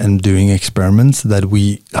intuition and doing experiments that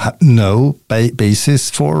we have no basis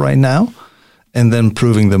for right now, and then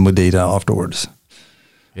proving them with data afterwards.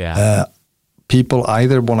 Yeah. People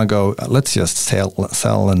either want to go, let's just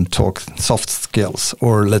sell and talk soft skills,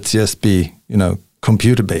 or let's just be,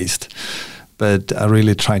 computer-based. But I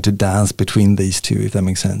really try to dance between these two, if that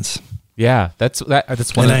makes sense. Yeah, that's one.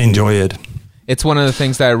 And I enjoy it. It's one of the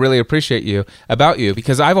things that I really appreciate about you,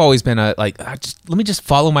 because I've always been let me just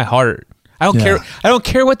follow my heart. I don't care. I don't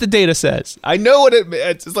care what the data says. I know what it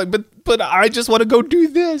means. It's like, but I just want to go do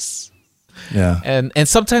this. Yeah. And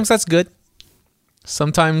sometimes that's good.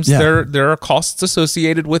 Sometimes there are costs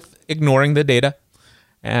associated with ignoring the data.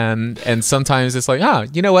 And sometimes it's like,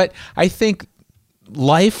 you know what? I think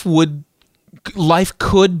life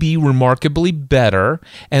could be remarkably better,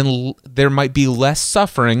 and there might be less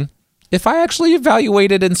suffering if I actually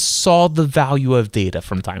evaluated and saw the value of data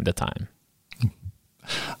from time to time.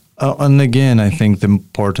 And again, I think the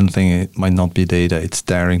important thing, it might not be data, it's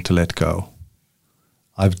daring to let go.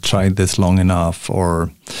 I've tried this long enough,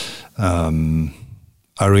 or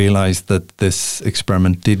I realized that this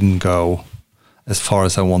experiment didn't go as far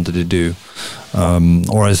as I wanted to do,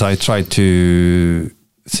 or as I tried to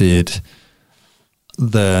see it.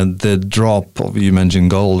 The drop of, you mentioned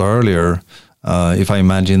gold earlier, if I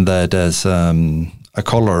imagine that as a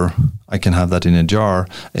color, I can have that in a jar,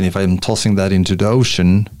 and if I'm tossing that into the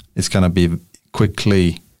ocean, it's going to be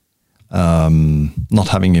quickly not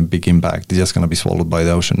having a big impact. It's just going to be swallowed by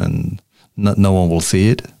the ocean, and no one will see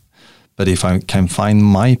it. But if I can find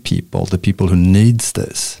my people, the people who needs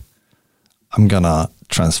this, I'm going to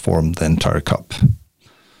transform the entire cup.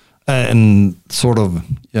 And sort of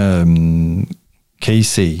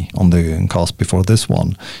Casey on the cast before this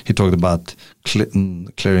one, he talked about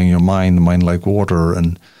clearing your mind like water.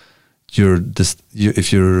 And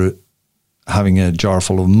if you're having a jar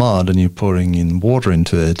full of mud and you're pouring in water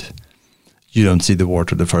into it, you don't see the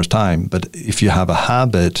water the first time. But if you have a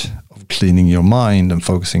habit of cleaning your mind and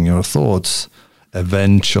focusing your thoughts,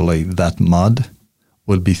 eventually that mud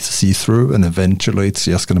will be see-through, and eventually it's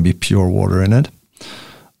just going to be pure water in it.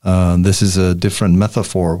 This is a different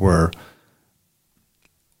metaphor where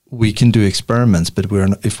we can do experiments, but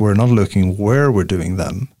if we're not looking where we're doing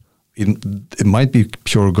them, it might be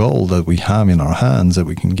pure gold that we have in our hands that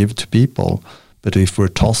we can give to people. But if we're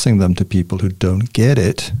tossing them to people who don't get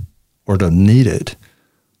it or don't need it,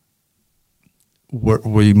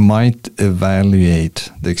 we might evaluate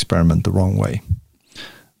the experiment the wrong way,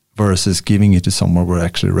 versus giving it to someone we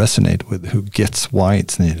actually resonate with, who gets why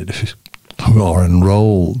it's needed, who are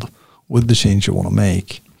enrolled with the change you want to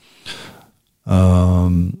make.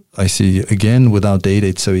 I see, again, without data,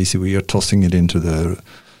 it's so easy. We are tossing it into the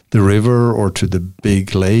river or to the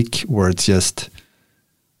big lake where it's just,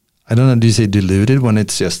 I don't know, do you say diluted when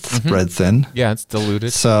it's just spread thin? Yeah, it's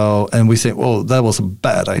diluted. So, and we say, well, that was a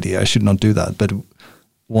bad idea. I should not do that. But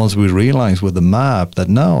once we realized with the map that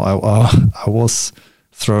no, I was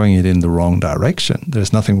throwing it in the wrong direction.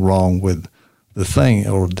 There's nothing wrong with the thing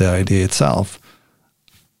or the idea itself.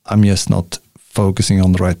 I'm just not focusing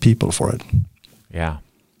on the right people for it. Yeah.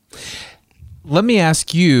 Let me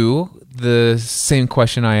ask you the same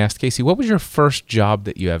question I asked Casey. What was your first job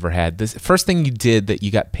that you ever had? The first thing you did that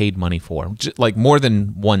you got paid money for, like more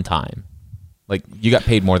than one time? Like you got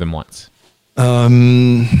paid more than once?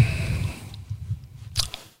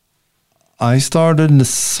 I started in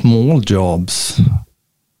small jobs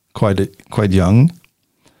quite young.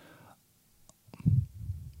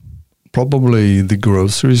 Probably the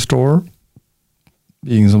grocery store,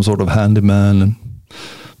 being some sort of handyman. And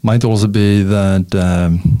might also be that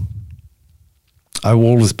I've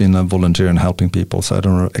always been a volunteer in helping people, so I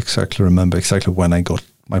don't remember exactly when I got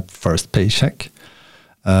my first paycheck.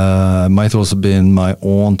 Might also been my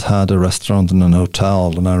aunt had a restaurant and an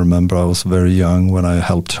hotel, and I remember I was very young when I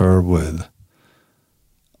helped her with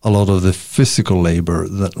a lot of the physical labor,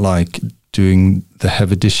 that like doing the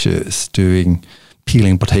heavy dishes,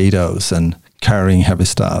 peeling potatoes and carrying heavy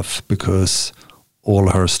stuff, because all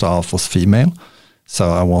her staff was female. So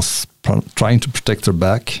I was trying to protect their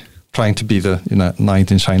back, trying to be the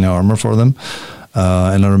knight in shiny armor for them.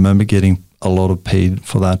 And I remember getting a lot of paid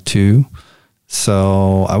for that too.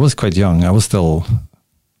 So I was quite young. I was the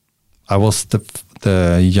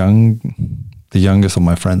youngest of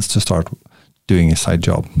my friends to start doing a side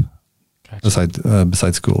job. Gotcha.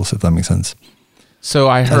 Besides schools, if that makes sense. So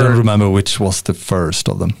I don't remember which was the first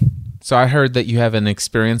of them. So I heard that you have an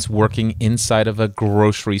experience working inside of a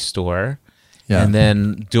grocery store, and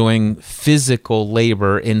then doing physical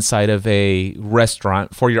labor inside of a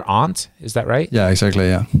restaurant for your aunt. Is that right? Yeah, exactly.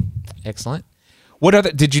 Yeah. Excellent.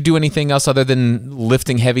 Did you do anything else other than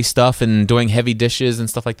lifting heavy stuff and doing heavy dishes and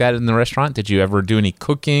stuff like that in the restaurant? Did you ever do any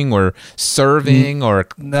cooking or serving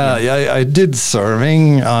No, yeah, I did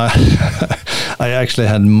serving. I actually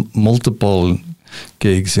had multiple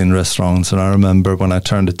gigs in restaurants, and I remember when I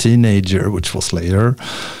turned a teenager, which was later,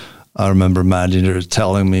 I remember manager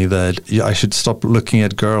telling me that I should stop looking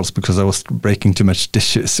at girls because I was breaking too much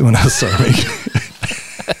dishes when I was serving.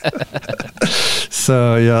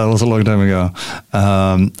 So yeah, it was a long time ago.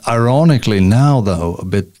 Ironically now though,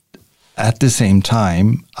 but at the same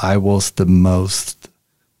time, I was the most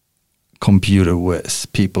computer whiz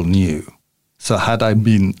people knew. So had I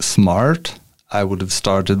been smart, I would have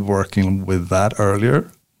started working with that earlier.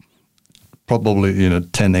 Probably,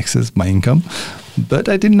 10x's my income. But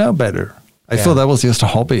I didn't know better. I thought that was just a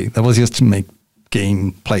hobby. That was just to make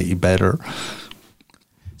gameplay better.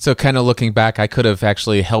 So kind of looking back, I could have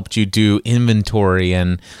actually helped you do inventory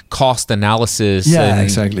and cost analysis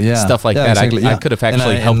and stuff like that. Exactly, I could have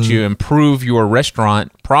actually helped you improve your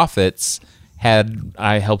restaurant profits had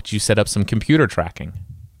I helped you set up some computer tracking.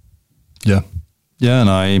 Yeah. Yeah,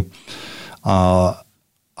 and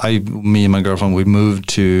me and my girlfriend, we moved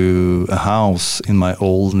to a house in my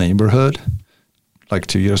old neighborhood like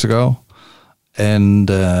 2 years ago. And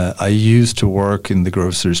I used to work in the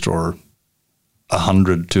grocery store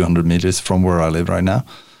 100, 200 meters from where I live right now.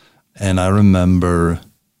 And I remember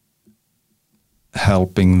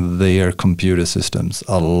helping their computer systems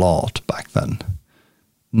a lot back then.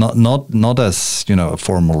 Not as, a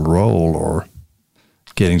formal role or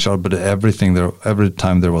getting shot, but every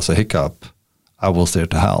time there was a hiccup, I was there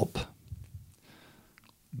to help.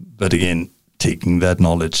 But again, taking that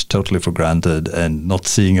knowledge totally for granted and not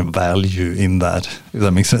seeing a value in that, if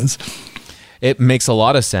that makes sense. It makes a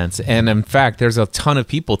lot of sense. And in fact, there's a ton of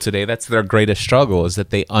people today, that's their greatest struggle, is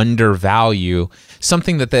that they undervalue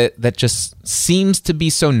something that just seems to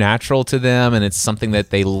be so natural to them, and it's something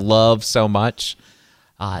that they love so much.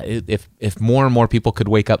 If more and more people could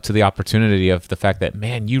wake up to the opportunity of the fact that,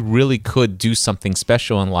 man, you really could do something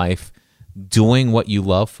special in life doing what you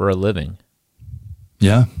love for a living.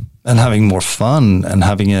 Yeah, and having more fun and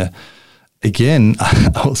having again,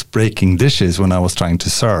 I was breaking dishes when I was trying to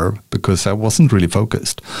serve because I wasn't really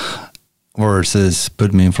focused. Versus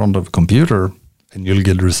put me in front of a computer and you'll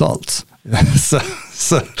get results. So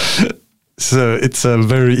it's a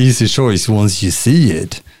very easy choice once you see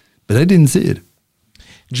it, but I didn't see it.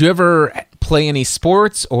 Did you ever play any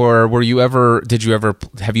sports, or have you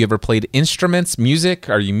ever played instruments, music?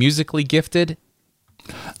 Are you musically gifted?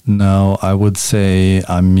 No, I would say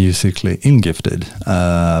I'm musically ingifted.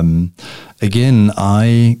 Again,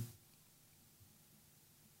 I've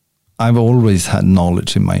always had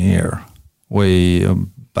knowledge in my ear, way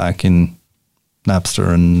back in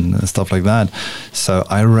Napster and stuff like that. So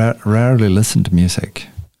I rarely listened to music.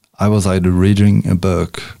 I was either reading a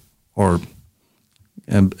book or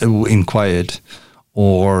in quiet,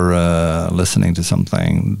 or listening to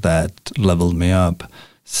something that leveled me up.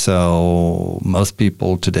 So most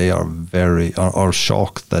people today are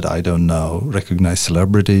shocked that I don't recognize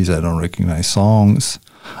celebrities. I don't recognize songs.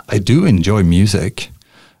 I do enjoy music,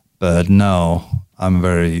 but no, I'm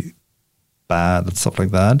very bad at stuff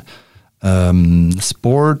like that.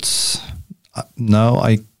 Sports, no,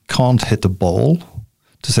 I can't hit a ball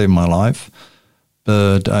to save my life,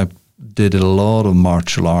 but I did a lot of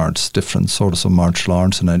martial arts, different sorts of martial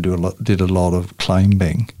arts, and I did a lot of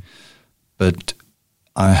climbing. But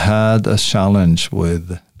I had a challenge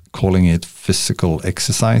with calling it physical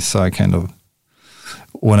exercise. So I kind of,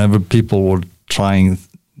 whenever people were trying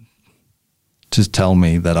to tell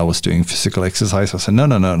me that I was doing physical exercise, I said,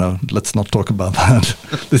 no, let's not talk about that.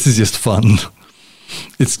 This is just fun.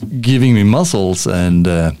 It's giving me muscles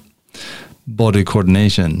and body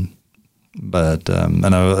coordination. But and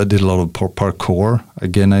I did a lot of parkour.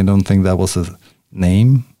 Again, I don't think that was a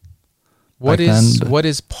name. What is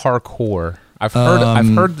parkour? I've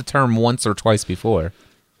heard the term once or twice before.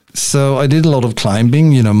 So I did a lot of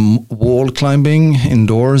climbing, wall climbing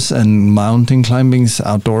indoors and mountain climbings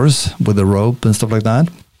outdoors with a rope and stuff like that.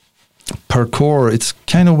 Parkour, it's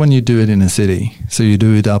kind of when you do it in a city. So you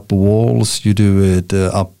do it up walls, you do it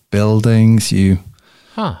up buildings,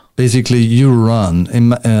 basically you run.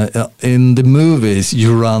 In the movies,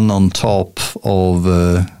 you run on top of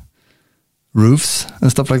roofs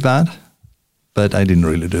and stuff like that. But I didn't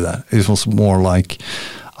really do that. It was more like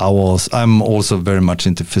I'm also very much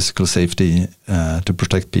into physical safety to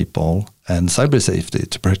protect people and cyber safety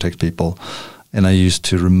to protect people. And I used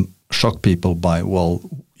to shock people by,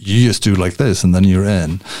 you just do like this and then you're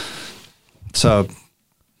in. So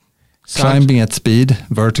climbing at speed,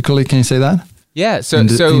 vertically, can you say that? Yeah, so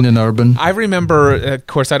in an urban. I remember, of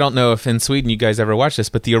course, I don't know if in Sweden you guys ever watched this,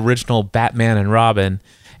 but the original Batman and Robin,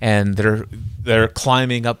 and they're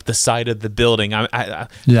climbing up the side of the building.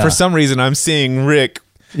 For some reason, I'm seeing Rick.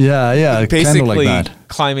 Yeah, basically like that.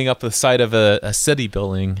 Climbing up the side of a city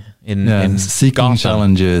building in seeking Gotham.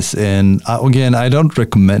 Challenges. And again, I don't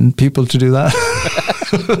recommend people to do that.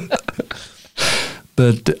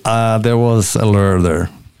 But there was a lure there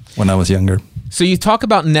when I was younger. So you talk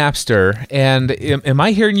about Napster, and am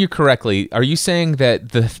I hearing you correctly? Are you saying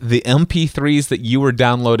that the MP3s that you were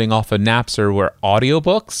downloading off of Napster were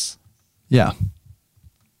audiobooks? Yeah.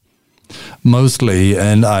 Mostly,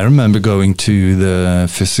 and I remember going to the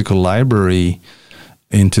physical library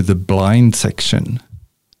into the blind section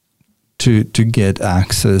to get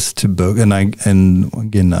access to book. And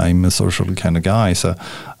again, I'm a social kind of guy, so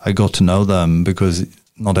I got to know them because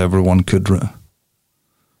not everyone could.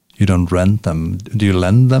 You don't rent them. Do you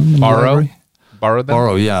lend them? Borrow them?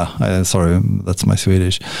 Borrow, yeah. Sorry, that's my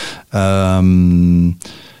Swedish.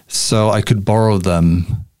 So I could borrow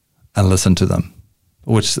them and listen to them,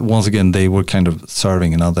 which once again, they were kind of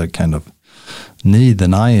serving another kind of need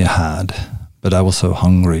than I had. But I was so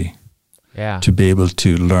hungry to be able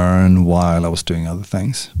to learn while I was doing other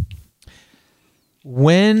things.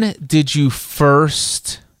 When did you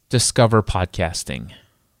first discover podcasting?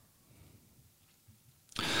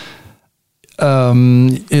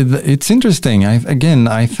 It's interesting.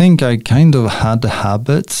 I think I kind of had the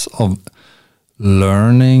habits of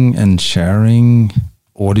learning and sharing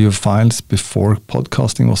audio files before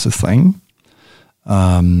podcasting was a thing.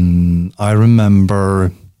 I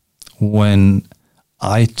remember when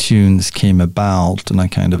iTunes came about and I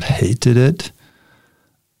kind of hated it.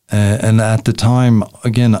 And at the time,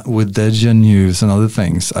 again, with Deja News and other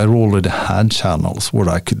things, I already had channels where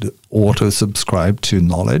I could auto-subscribe to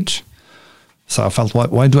knowledge. So I felt,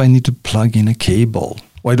 why do I need to plug in a cable?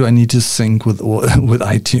 Why do I need to sync with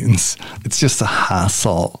iTunes? It's just a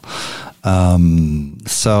hassle.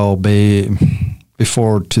 So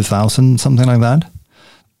before 2000, something like that,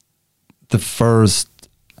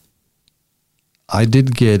 I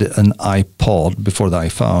did get an iPod before the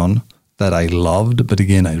iPhone that I loved, but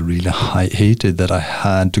again, I really hated that I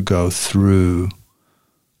had to go through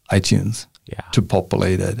iTunes to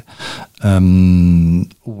populate it.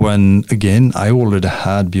 When, again, I already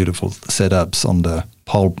had beautiful setups on the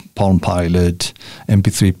Palm Pilot,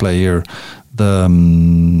 MP3 player,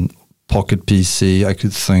 the Pocket PC. I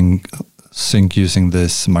could sync using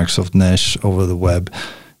this Microsoft Mesh over the web.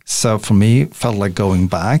 So for me, it felt like going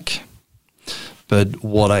back. But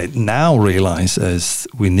what I now realize is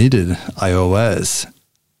we needed iOS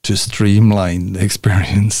to streamline the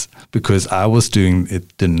experience because I was doing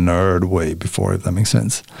it the nerd way before, if that makes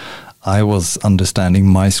sense. I was understanding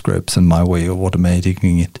my scripts and my way of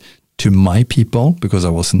automating it to my people because I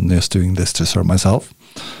wasn't just doing this to serve myself.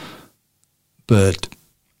 But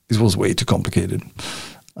it was way too complicated.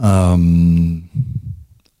 one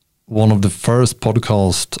of the first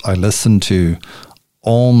podcasts I listened to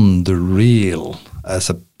on the reel as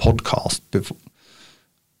a podcast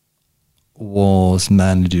was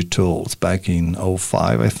Manager Tools back in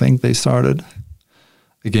 2005, I think they started.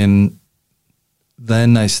 Again,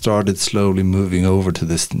 then I started slowly moving over to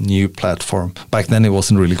this new platform. Back then, it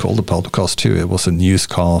wasn't really called a podcast too. It was a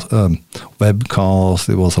newscast, webcast.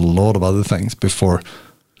 It was a lot of other things before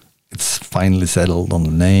it's finally settled on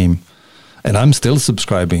the name. And I'm still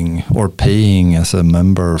subscribing or paying as a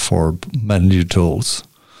member for Manager Tools.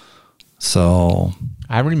 So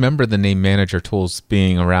I remember the name Manager Tools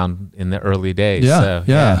being around in the early days.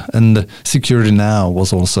 Yeah. And Security Now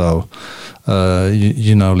was also,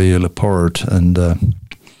 Leo Laporte and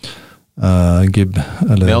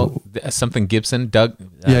something Gibson, Doug.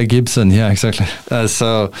 Gibson. Yeah, exactly.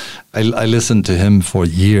 So I listened to him for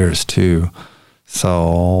years too.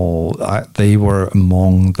 So they were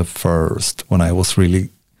among the first when I was really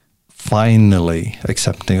finally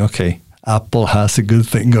accepting, okay, Apple has a good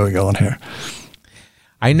thing going on here.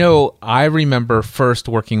 I know I remember first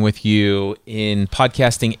working with you in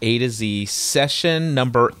podcasting A to Z session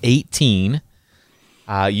number 18.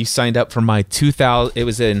 You signed up for my 2000, it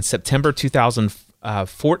was in September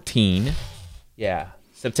 2014. Yeah,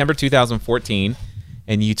 September 2014.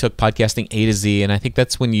 And you took podcasting A to Z, and I think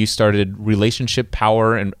that's when you started Relationship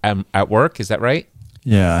Power and at Work. Is that right?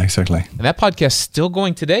 Yeah, exactly. And that podcast's still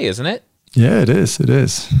going today, isn't it? Yeah, it is. It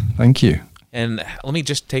is. Thank you. And let me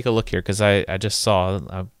just take a look here because I just saw,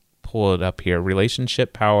 I'll pull it up here.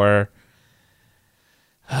 Relationship Power,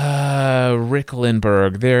 Ric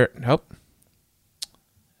Lindberg. There, nope.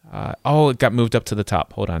 It got moved up to the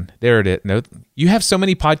top. Hold on. There it is. No, you have so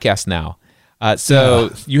many podcasts now.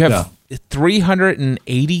 You have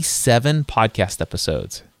 387 podcast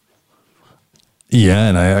episodes. Yeah,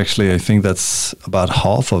 and I think that's about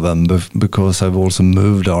half of them because I've also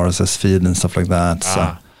moved RSS feed and stuff like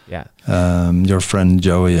that. Yeah. Your friend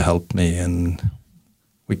Joey helped me, and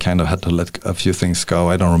we kind of had to let a few things go.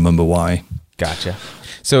 I don't remember why. Gotcha.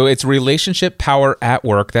 So it's Relationship Power at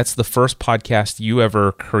Work. That's the first podcast you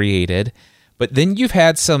ever created. But then you've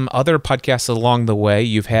had some other podcasts along the way.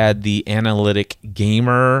 You've had the Analytic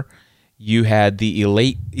Gamer. You had the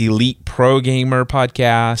Elite Pro Gamer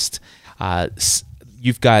podcast.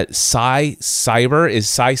 You've got Cyber. Is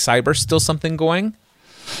Cyber still something going?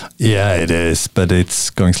 Yeah, it is, but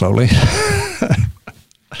it's going slowly.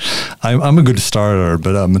 I'm a good starter,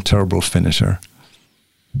 but I'm a terrible finisher.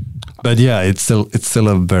 But yeah, it's still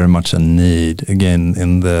very much a need. Again,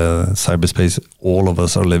 in the cyberspace all of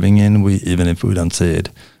us are living in, even if we don't see it,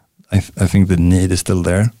 I think the need is still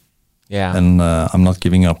there. Yeah. And I'm not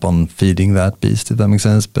giving up on feeding that beast, if that makes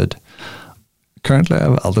sense. But currently, I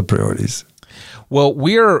have other priorities. Well,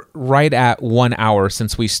 we're right at 1 hour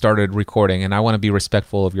since we started recording, and I want to be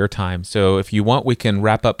respectful of your time. So if you want, we can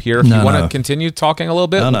wrap up here. If you want to continue talking a little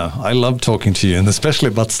bit. No. I love talking to you, and especially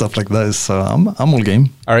about stuff like this. So I'm all game.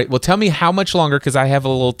 All right. Well, tell me how much longer, because I have a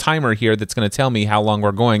little timer here that's going to tell me how long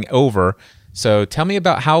we're going over. So tell me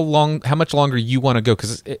about how much longer you want to go,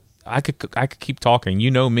 because I could keep talking.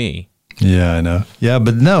 You know me. Yeah, I know. Yeah,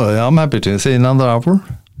 but no, I'm happy to say another hour.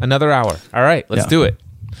 Another hour. All right. Let's do it.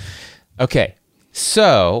 Okay.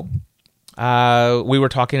 So, we were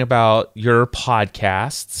talking about your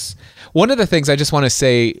podcasts. One of the things I just want to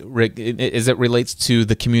say, Rick, is it relates to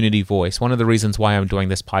the community voice. One of the reasons why I'm doing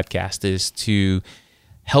this podcast is to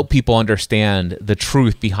help people understand the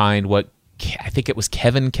truth behind what I think it was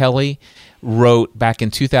Kevin Kelly wrote back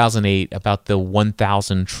in 2008 about the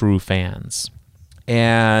 1,000 true fans.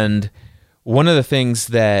 And one of the things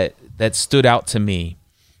that stood out to me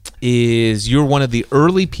is you're one of the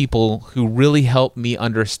early people who really helped me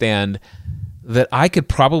understand that I could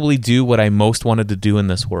probably do what I most wanted to do in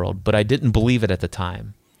this world, but I didn't believe it at the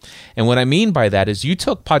time. And what I mean by that is you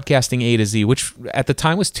took podcasting A to Z, which at the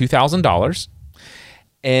time was $2,000,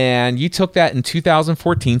 and you took that in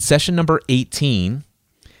 2014, session number 18.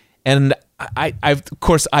 And of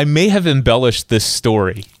course, I may have embellished this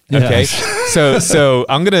story. Okay, yes. so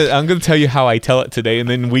I'm gonna tell you how I tell it today, and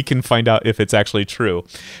then we can find out if it's actually true.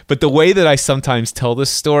 But the way that I sometimes tell this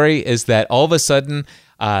story is that all of a sudden,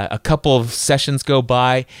 a couple of sessions go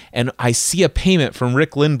by, and I see a payment from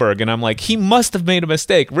Ric Lindberg, and I'm like, he must have made a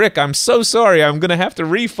mistake. Rick, I'm so sorry. I'm gonna have to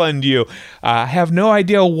refund you. I have no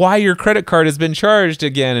idea why your credit card has been charged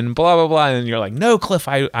again, and blah blah blah. And you're like, no, Cliff,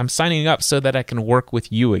 I'm signing up so that I can work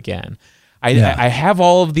with you again. I have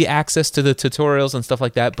all of the access to the tutorials and stuff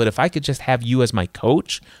like that, but if I could just have you as my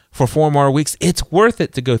coach for 4 more weeks, it's worth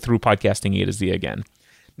it to go through podcasting A to Z again.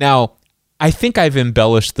 Now, I think I've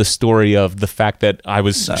embellished the story of the fact that I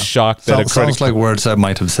was shocked that sounds like words I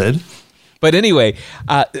might have said. But anyway,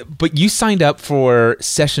 but you signed up for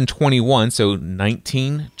session 21, so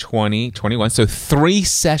 19, 20, 21, so 3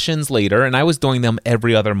 sessions later, and I was doing them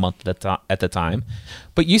every other month at the time.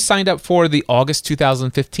 But you signed up for the August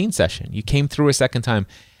 2015 session. You came through a second time.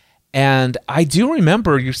 And I do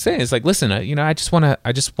remember you saying, it's like, listen, I just want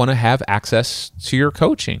to have access to your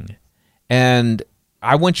coaching. And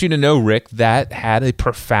I want you to know, Rick, that had a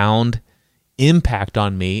profound impact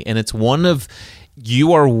on me. And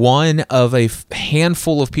you are one of a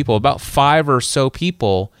handful of people, about 5 or so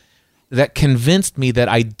people, that convinced me that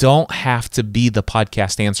I don't have to be the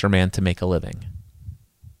podcast answer man to make a living.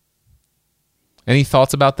 Any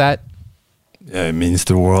thoughts about that? Yeah, it means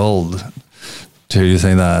the world to hear you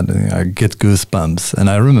say that. I get goosebumps. And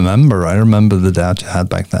I remember the doubt you had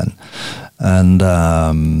back then. And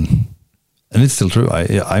it's still true.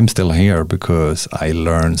 I'm still here because I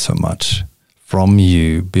learned so much from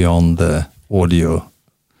you beyond the audio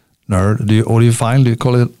nerd. Audiophile, do you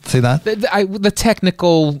call it, say that? The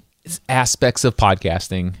technical aspects of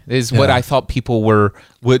podcasting is what I thought people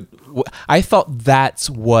I thought that's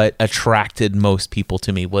what attracted most people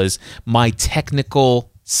to me, was my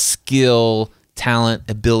technical skill, talent,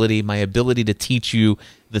 ability, my ability to teach you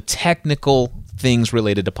the technical things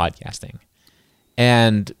related to podcasting.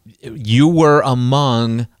 And you were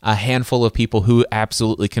among a handful of people who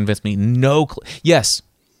absolutely convinced me, yes,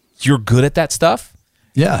 you're good at that stuff.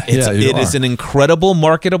 Yeah, it is an incredible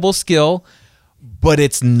marketable skill, but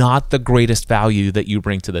it's not the greatest value that you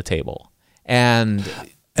bring to the table. And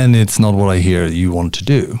it's not what I hear you want to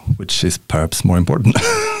do, which is perhaps more important.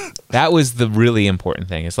 That was the really important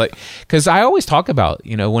thing. It's like, because I always talk about,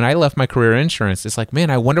 when I left my career insurance, it's like, man,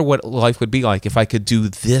 I wonder what life would be like if I could do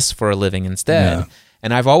this for a living instead. Yeah.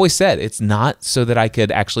 And I've always said, it's not so that I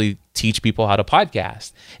could actually teach people how to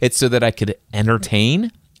podcast. It's so that I could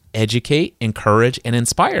entertain, educate, encourage, and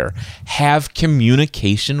inspire. Have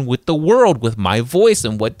communication with the world, with my voice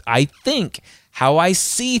and what I think, how I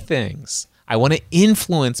see things. I want to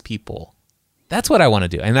influence people. That's what I want to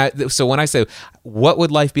do. And so when I say, what would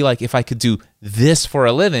life be like if I could do this for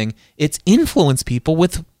a living? It's influence people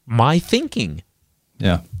with my thinking.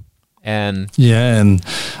 Yeah. And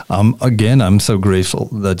again, I'm so grateful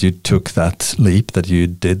that you took that leap, that you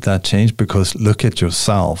did that change, because look at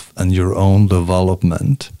yourself and your own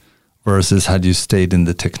development versus had you stayed in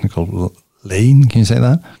the technical lane. Can you say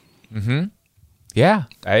that? Mm-hmm. Yeah.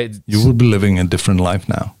 You would be living a different life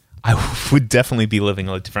now. I would definitely be living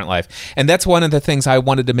a different life. And that's one of the things I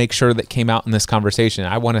wanted to make sure that came out in this conversation.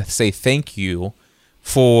 I want to say thank you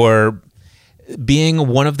for being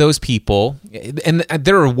one of those people. And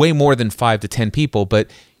there are way more than 5 to 10 people,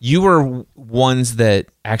 but you were ones that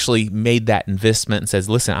actually made that investment and says,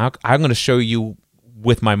 listen, I'm going to show you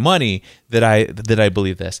with my money that I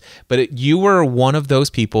believe this. But you were one of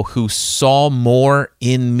those people who saw more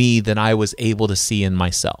in me than I was able to see in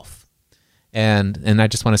myself. And I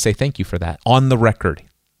just want to say thank you for that on the record.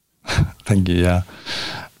 Thank you. Yeah.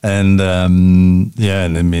 And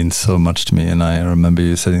and it means so much to me. And I remember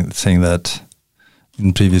you saying that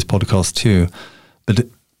in previous podcasts too.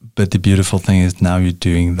 But the beautiful thing is now you're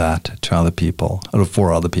doing that to other people or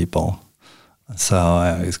for other people.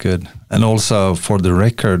 So it's good. And also for the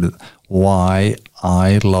record, why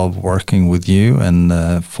I love working with you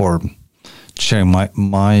and for sharing my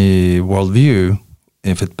worldview,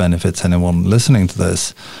 if it benefits anyone listening to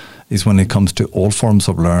this, is when it comes to all forms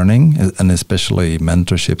of learning, and especially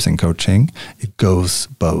mentorships and coaching, it goes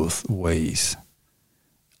both ways.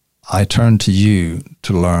 I turn to you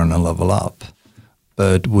to learn and level up.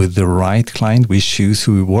 But with the right client, we choose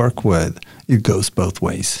who we work with. It goes both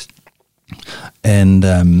ways. And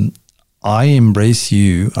I embrace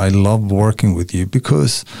you. I love working with you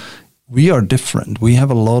because we are different. We have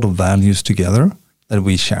a lot of values together that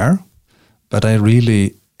we share. But I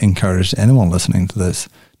really encourage anyone listening to this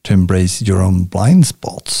to embrace your own blind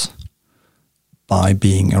spots by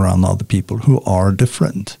being around other people who are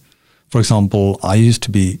different. For example, I used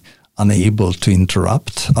to be unable to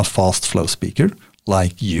interrupt a fast flow speaker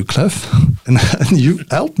like you, Cliff, and you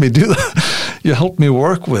helped me do that. You helped me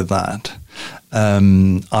work with that.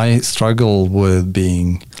 I struggle with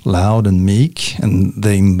being loud and meek and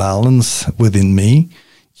the imbalance within me.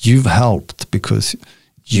 You've helped because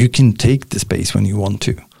you can take the space when you want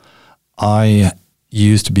to. I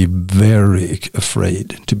used to be very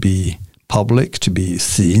afraid to be public, to be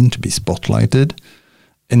seen, to be spotlighted.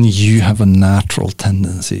 And you have a natural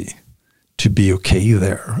tendency to be okay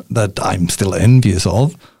there that I'm still envious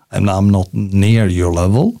of. And I'm not near your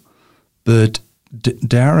level. But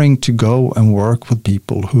daring to go and work with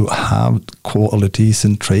people who have qualities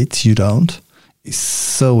and traits you don't is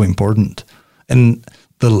so important. And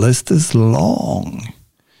the list is long.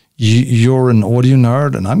 You're an audio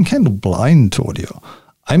nerd, and I'm kind of blind to audio.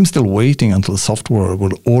 I'm still waiting until software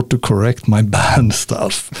will autocorrect my band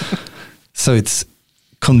stuff. So it's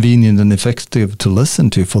convenient and effective to listen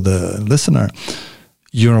to for the listener.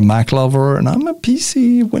 You're a Mac lover, and I'm a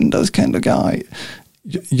PC, Windows kind of guy.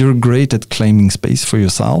 You're great at claiming space for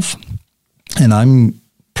yourself, and I'm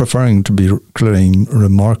preferring to be claiming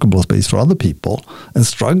remarkable space for other people and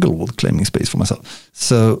struggle with claiming space for myself.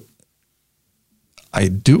 So I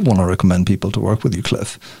do want to recommend people to work with you,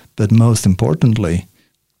 Cliff, but most importantly,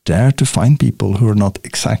 dare to find people who are not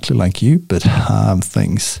exactly like you, but have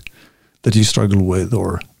things that you struggle with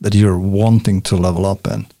or that you're wanting to level up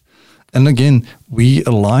in. And again, we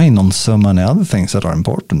align on so many other things that are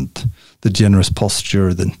important. The generous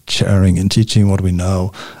posture, the sharing and teaching what we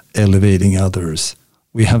know, elevating others.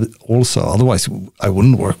 We have also, otherwise I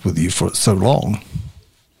wouldn't work with you for so long.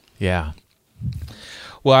 Yeah.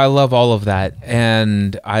 Well, I love all of that.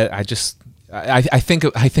 And I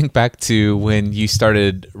think back to when you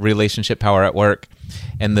started Relationship Power at Work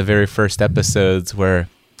and the very first episodes where,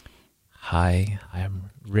 hi,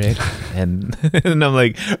 I'm Rick. And I'm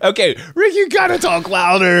like, okay, Rick, you got to talk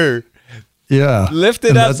louder. Yeah. Lift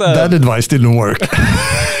it up. That advice didn't work.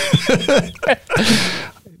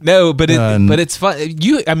 No, but it's fun.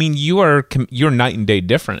 You're night and day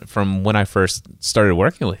different from when I first started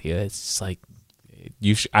working with you. It's just like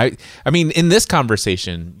in this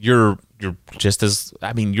conversation, you're just as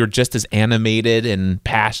animated and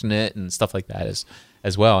passionate and stuff like that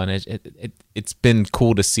as well. And it's been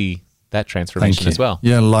cool to see that transformation as well.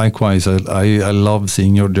 Yeah, likewise. I love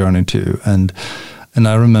seeing your journey too. And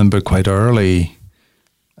I remember quite early,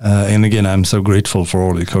 and again, I'm so grateful for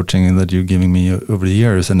all the coaching that you're giving me over the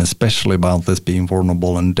years, and especially about this being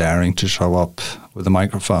vulnerable and daring to show up with a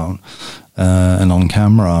microphone and on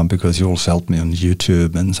camera, because you also helped me on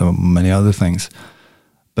YouTube and so many other things.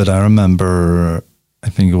 But I remember, I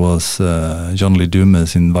think it was John Lee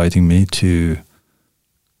Dumas inviting me to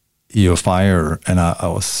EO Fire, and I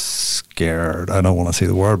was scared. I don't want to say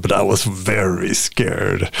the word, but I was very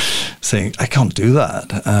scared, saying, I can't do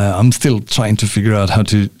that. I'm still trying to figure out how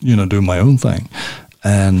to, do my own thing.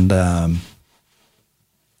 And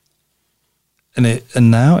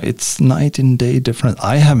now it's night and day different.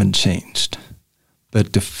 I haven't changed,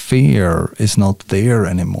 but the fear is not there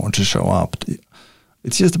anymore to show up.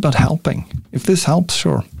 It's just about helping. If this helps,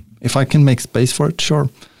 sure. If I can make space for it, sure.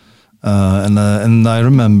 And I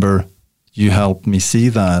remember you helped me see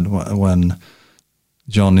that when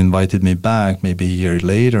John invited me back maybe a year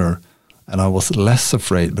later, and I was less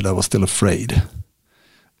afraid, but I was still afraid.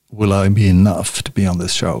 Will I be enough to be on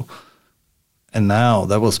this show? And now,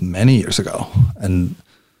 that was many years ago. And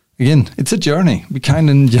again, it's a journey. Be kind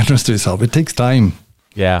and generous to yourself. It takes time.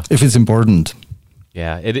 Yeah. If it's important.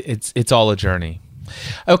 Yeah, it's all a journey.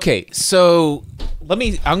 Okay, so I'm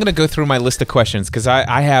going to go through my list of questions because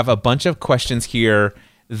I have a bunch of questions here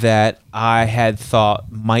that I had thought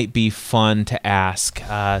might be fun to ask.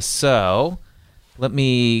 So let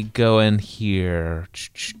me go in here.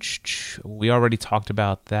 We already talked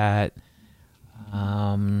about that.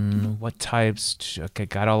 What types? Okay,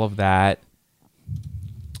 got all of that.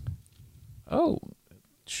 Oh,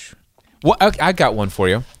 well, I got one for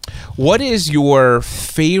you. What is your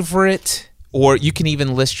favorite? Or you can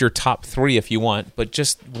even list your top 3 if you want, but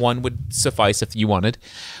just one would suffice if you wanted.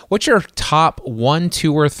 What's your top 1,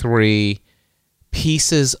 2, or 3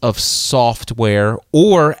 pieces of software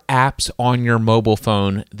or apps on your mobile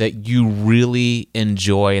phone that you really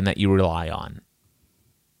enjoy and that you rely on?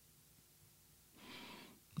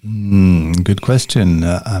 Good question.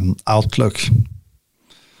 Outlook.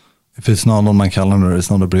 If it's not on my calendar,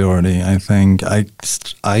 it's not a priority. I think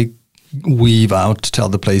I weave out to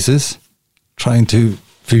other places, trying to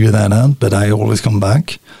figure that out, but I always come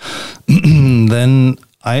back. Then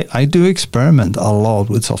I do experiment a lot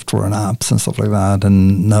with software and apps and stuff like that,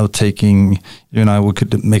 and note-taking. We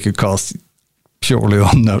could make a cast purely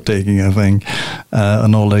on note-taking, I think,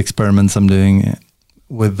 and all the experiments I'm doing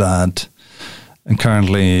with that. I'm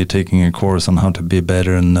currently taking a course on how to be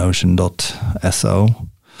better in Notion.so.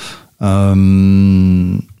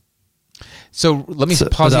 So let me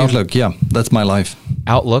pause. Outlook, yeah, that's my life.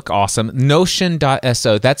 Outlook, awesome.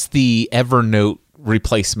 Notion.so, that's the Evernote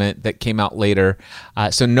replacement that came out later.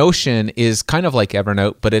 So Notion is kind of like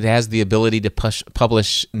Evernote, but it has the ability to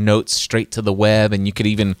publish notes straight to the web, and you could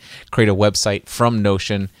even create a website from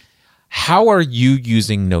Notion. How are you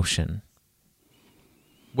using Notion?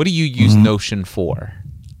 What do you use Notion for?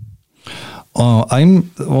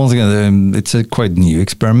 I'm once again. It's a quite new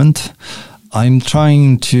experiment. I'm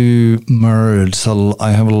trying to merge. So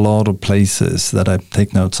I have a lot of places that I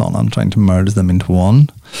take notes on. I'm trying to merge them into one,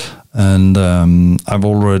 and I've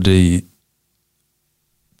already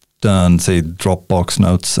done, say, Dropbox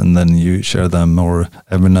notes, and then you share them, or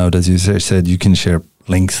Evernote, as you said, you can share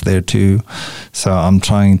links there too. So I'm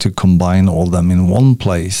trying to combine all them in one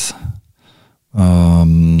place.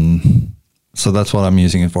 So that's what I'm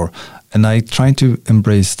using it for. And I try to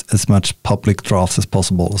embrace as much public drafts as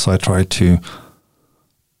possible. So I try to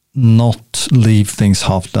not leave things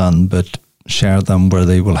half done, but share them where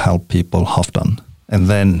they will help people half done. And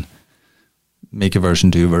then make a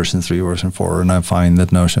version 2, version 3, version 4. And I find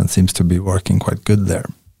that Notion seems to be working quite good there.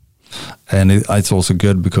 And it's also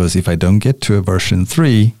good because if I don't get to a version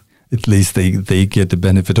 3, at least they get the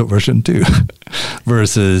benefit of version 2.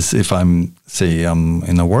 Versus if I'm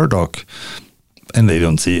in a Word doc, and they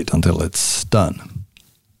don't see it until it's done.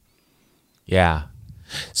 Yeah.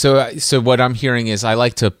 So what I'm hearing is I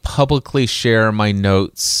like to publicly share my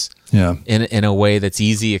notes in a way that's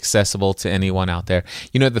easy, accessible to anyone out there.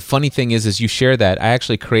 You know, the funny thing is you share that. I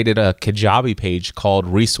actually created a Kajabi page called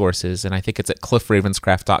Resources, and I think it's at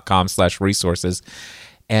cliffravenscraft.com/resources.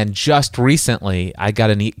 And just recently, I got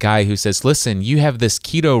a neat guy who says, listen, you have this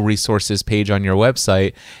keto resources page on your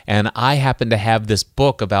website, and I happen to have this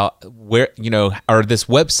book about or this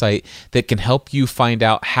website that can help you find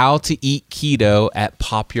out how to eat keto at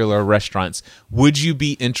popular restaurants. Would you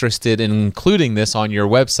be interested in including this on your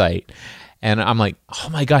website? And I'm like, oh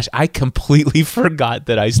my gosh, I completely forgot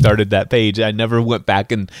that I started that page. I never went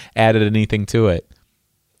back and added anything to it.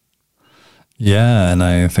 Yeah, and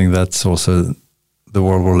I think that's also the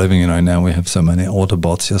world we're living in right now. We have so many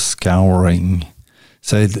Autobots just scouring.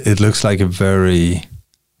 So it looks like a very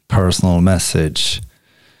personal message.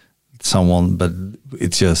 But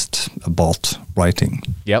it's just a bot writing.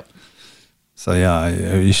 Yep. So yeah,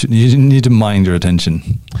 you need to mind your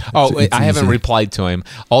attention. It's I haven't replied to him,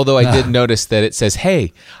 although I did notice that it says,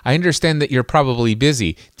 hey, I understand that you're probably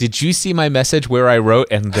busy. Did you see my message where I wrote?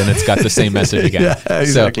 And then it's got the same message again. Yeah,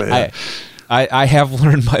 exactly. So I have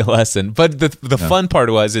learned my lesson, but the fun part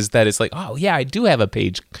is that it's like, oh yeah, I do have a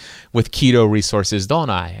page with keto resources, don't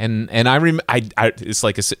I? And it's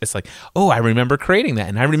like oh, I remember creating that,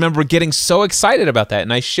 and I remember getting so excited about that,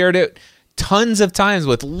 and I shared it tons of times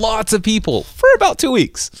with lots of people for about 2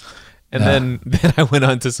 weeks, and then I went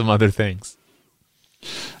on to some other things.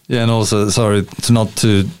 Yeah, and also sorry not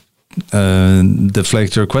to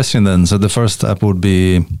deflect your question. Then, so the first app would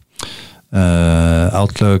be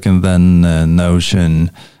Outlook, and then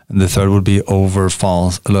Notion, and the third would be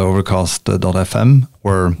Overcast.fm,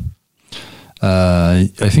 where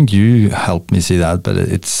I think you helped me see that, but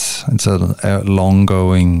it's a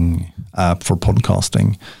long-going app for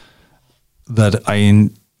podcasting.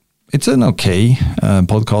 It's an okay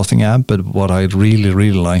podcasting app, but what I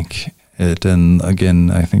really like it, and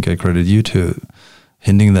again I think I credit you to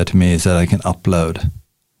hinting that to me, is that I can upload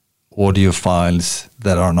audio files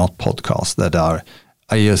that are not podcasts,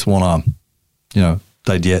 I just want to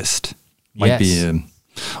digest. Might be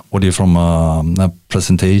audio from a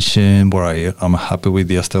presentation where I'm happy with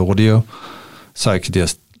just the audio, so I could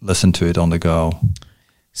just listen to it on the go.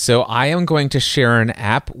 So I am going to share an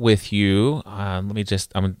app with you.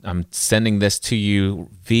 I'm sending this to you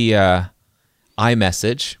via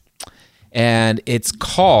iMessage, and it's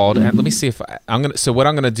called. And let me see if I'm gonna. So what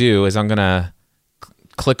I'm gonna do is I'm gonna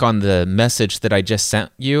click on the message that I just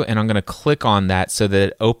sent you, and I'm gonna click on that so that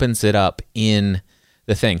it opens it up in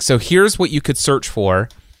the thing. So here's what you could search for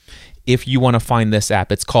if you want to find this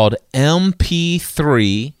app. It's called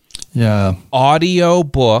MP3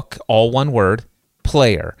 Audiobook, all one word,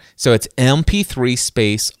 player. So it's MP3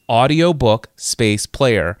 space audiobook space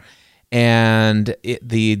player. And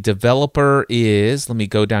the developer is, let me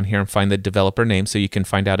go down here and find the developer name so you can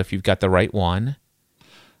find out if you've got the right one.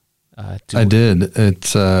 I did.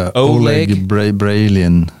 It's Oleg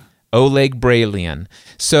Bralian. Oleg Bralian.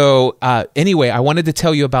 So anyway, I wanted to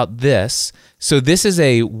tell you about this. So this is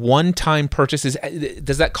a one-time purchase.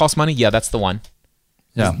 Does that cost money? Yeah, that's the one.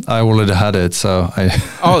 Yeah, I already had it, so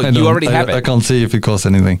you already have it. I can't see if it costs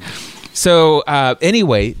anything. So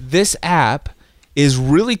anyway, this app is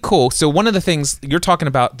really cool. So one of the things, you're talking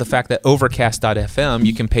about the fact that Overcast.fm,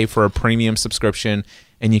 you can pay for a premium subscription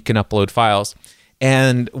and you can upload files.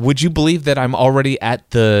 And would you believe that I'm already at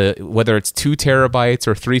whether it's 2 terabytes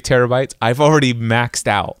or 3 terabytes, I've already maxed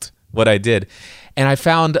out what I did. And I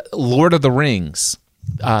found Lord of the Rings.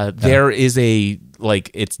 There is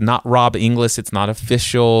it's not Rob Inglis, it's not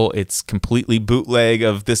official, it's completely bootleg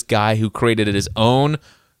of this guy who created his own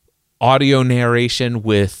audio narration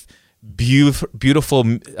with beautiful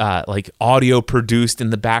like audio produced in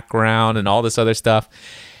the background and all this other stuff.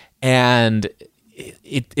 And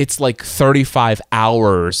it's like 35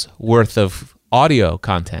 hours worth of audio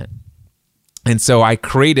content. And so I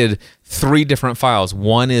created 3 different files.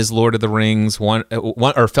 One is Lord of the Rings, one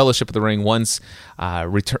or Fellowship of the Ring. One's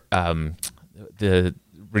the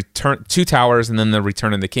Return, 2 Towers, and then the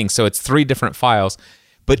Return of the King. So it's 3 different files.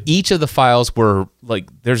 But each of the files were like,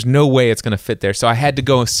 there's no way it's going to fit there. So I had to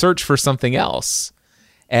go search for something else.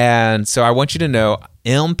 And so I want you to know,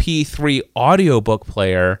 MP3 audiobook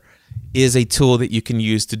player is a tool that you can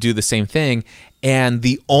use to do the same thing. And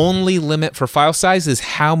the only limit for file size is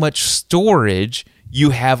how much storage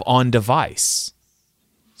you have on device.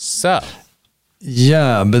 So,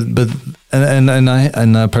 yeah, but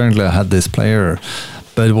and apparently I had this player.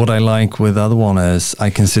 But what I like with the other one is I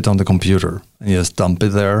can sit on the computer and just dump it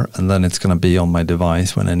there, and then it's going to be on my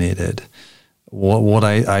device when I need it. What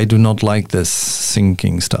I do not like this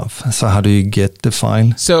syncing stuff. So how do you get the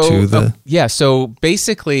file to the... So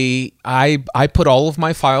basically I put all of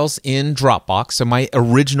my files in Dropbox. So my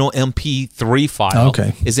original MP3 file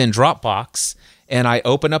is in Dropbox, and I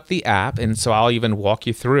open up the app, and so I'll even walk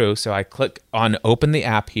you through. So I click on open the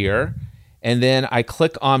app here, and then I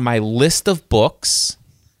click on my list of books.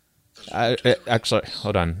 Actually,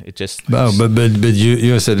 hold on. It just... Oh, but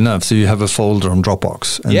you said enough. So you have a folder on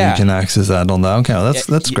Dropbox, and you can access that on that. Okay,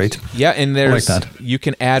 that's great. Yeah, and there's I like that. You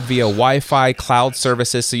can add via Wi-Fi, cloud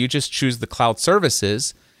services. So you just choose the cloud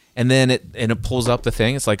services, and then it pulls up the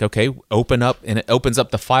thing. It's like, okay, open up, and it opens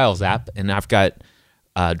up the Files app, and I've got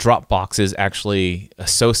Dropbox is actually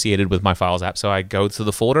associated with my Files app. So I go to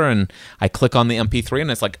the folder and I click on the MP3,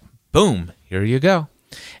 and it's like, boom, here you go.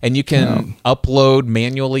 And you can upload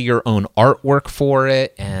manually your own artwork for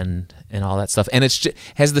it and all that stuff. And it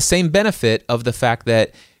has the same benefit of the fact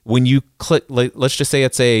that when you click, let's just say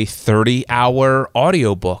it's a 30-hour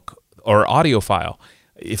audiobook or audio file.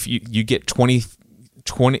 If you get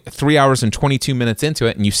 3 hours and 22 minutes into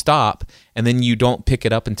it and you stop, and then you don't pick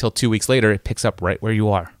it up until 2 weeks later, it picks up right where you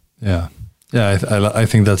are. Yeah. Yeah, I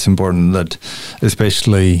think that's important, that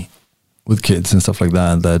especially with kids and stuff like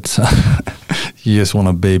that you just want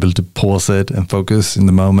to be able to pause it and focus in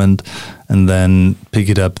the moment and then pick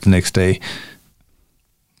it up the next day.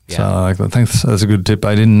 Yeah. So I like that. Thanks. That's a good tip.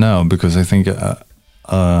 I didn't know, because I think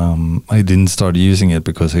I didn't start using it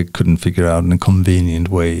because I couldn't figure out a convenient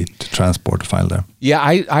way to transport the file there. Yeah,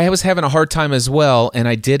 I was having a hard time as well, and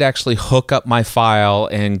I did actually hook up my file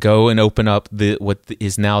and go and open up what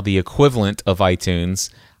is now the equivalent of iTunes,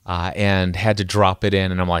 and had to drop it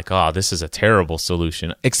in, and I'm like, oh, this is a terrible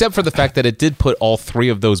solution. Except for the fact that it did put all 3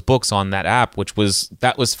 of those books on that app,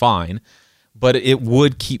 that was fine, but it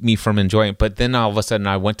would keep me from enjoying it. But then all of a sudden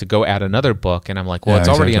I went to go add another book, and I'm like, well, it's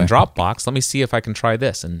already in Dropbox. Let me see if I can try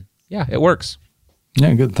this. And yeah, it works.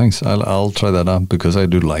 Yeah, good. Thanks. I'll try that out, because I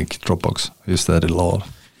do like Dropbox. I use that a lot.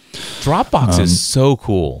 Dropbox is so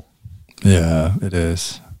cool. Yeah, it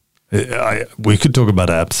is. We could talk about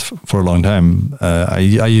apps for a long time. I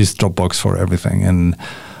use Dropbox for everything and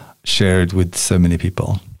share it with so many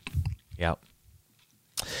people. Yeah.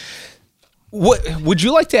 What would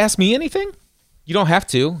you like to ask me anything? You don't have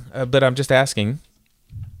to, but I'm just asking.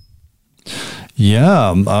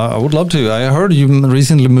 Yeah, I would love to. I heard you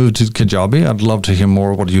recently moved to Kajabi. I'd love to hear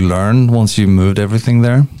more what you learned once you moved everything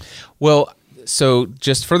there. Well, so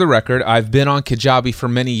just for the record, I've been on Kajabi for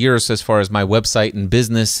many years as far as my website and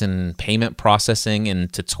business and payment processing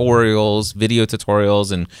and tutorials, video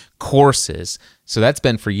tutorials and courses. So that's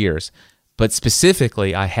been for years. But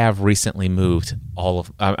specifically, I have recently moved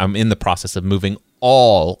I'm in the process of moving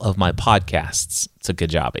all of my podcasts to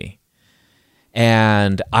Kajabi.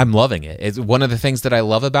 And I'm loving it. One of the things that I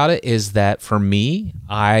love about it is that for me,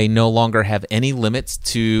 I no longer have any limits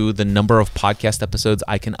to the number of podcast episodes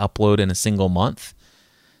I can upload in a single month.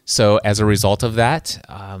 So as a result of that,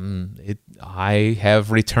 I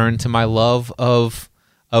have returned to my love of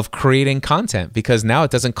creating content, because now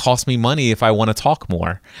it doesn't cost me money if I want to talk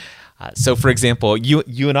more. So, for example,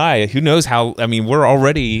 you and I, who knows how, I mean, we're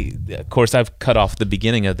already, of course, I've cut off the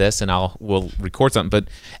beginning of this and we'll record something, but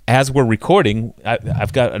as we're recording,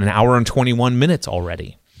 I've got an hour and 21 minutes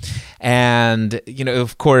already. And,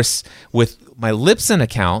 of course, with my Libsyn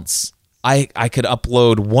accounts, I could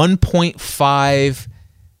upload 1.5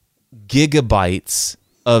 gigabytes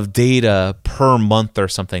of data per month or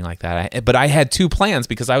something like that. But I had 2 plans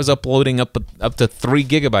because I was uploading up to 3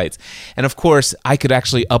 gigabytes. And of course, I could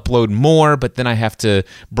actually upload more, but then I have to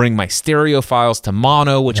bring my stereo files to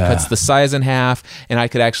mono, which cuts the size in half, and I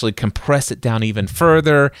could actually compress it down even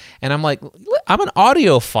further. And I'm like, I'm an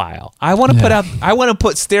audiophile. I want to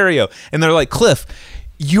put stereo. And they're like, Cliff,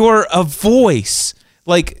 you're a voice.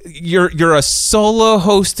 Like you're a solo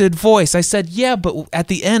hosted voice. I said, yeah, but at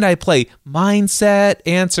the end I play Mindset,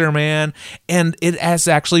 Answer Man, and it has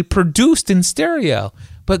actually produced in stereo.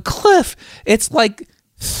 But Cliff, it's like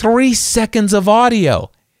 3 seconds of audio.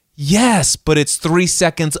 Yes, but it's 3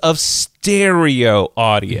 seconds of stereo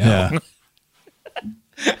audio. Yeah.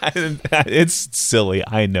 It's silly,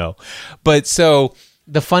 I know. But so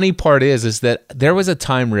the funny part is that there was a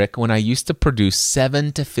time, Rick, when I used to produce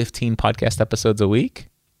 7 to 15 podcast episodes a week.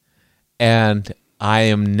 And I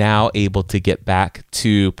am now able to get back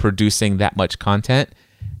to producing that much content.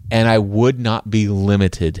 And I would not be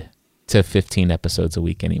limited to 15 episodes a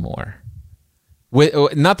week anymore.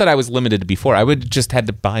 Not that I was limited before. I would just had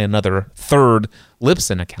to buy another third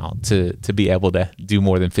Libsyn account to be able to do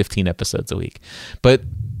more than 15 episodes a week. But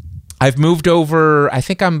I've moved over. I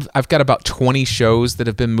think I've got about 20 shows that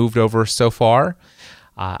have been moved over so far.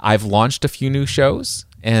 I've launched a few new shows.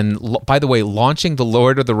 And by the way, launching the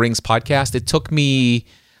Lord of the Rings podcast, it took me,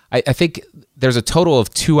 I think there's a total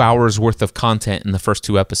of 2 hours worth of content in the first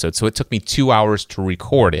 2 episodes. So it took me 2 hours to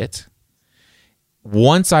record it.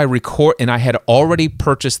 Once I record, and I had already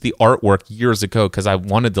purchased the artwork years ago because I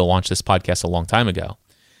wanted to launch this podcast a long time ago.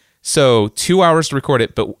 So 2 hours to record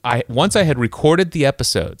it. But once I had recorded the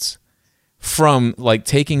episodes, from like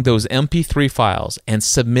taking those MP3 files and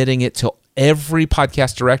submitting it to every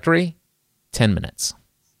podcast directory, 10 minutes.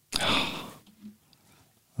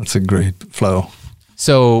 That's a great flow.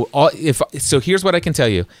 So here's what I can tell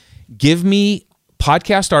you. Give me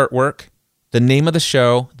podcast artwork, the name of the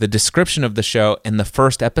show, the description of the show, and the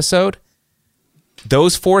first episode.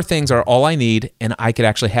 Those 4 things are all I need, and I could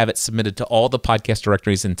actually have it submitted to all the podcast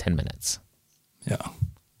directories in 10 minutes. Yeah.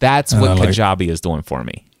 That's what Kajabi is doing for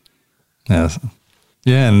me. Yes.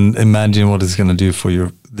 Yeah, and imagine what it's going to do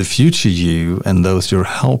for the future you and those you're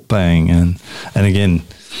helping, and again,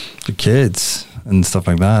 the kids and stuff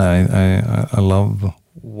like that. I love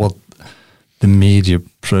what the media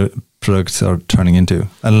products are turning into.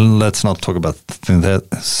 And let's not talk about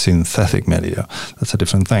synthetic media. That's a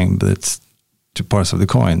different thing, but it's 2 parts of the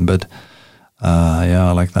coin. But yeah,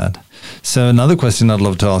 I like that. So another question I'd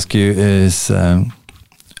love to ask you is,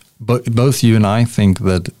 both you and I think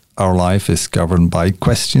that our life is governed by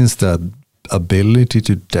questions, the ability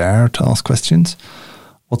to dare to ask questions.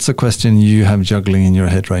 What's the question you have juggling in your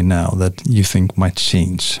head right now that you think might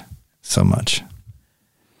change so much?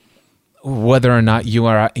 Whether or not you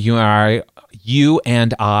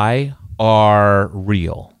and I are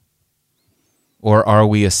real, or are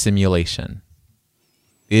we a simulation?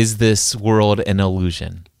 Is this world an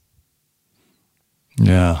illusion?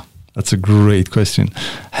 Yeah. That's a great question.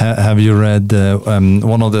 Have you read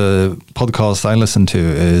one of the podcasts I listen to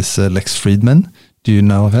is Lex Friedman? Do you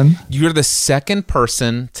know of him? You're the second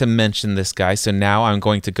person to mention this guy, so now I'm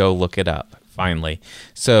going to go look it up, finally.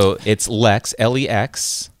 So it's Lex,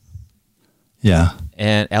 L-E-X. Yeah.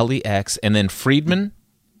 And L-E-X, and then Friedman?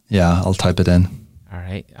 Yeah, I'll type it in. All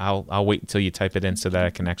right. I'll wait until you type it in so that I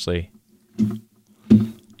can actually...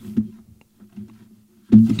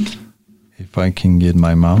 If I can get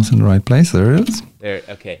my mouse in the right place, there it is. There,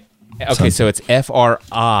 okay. Okay, so it's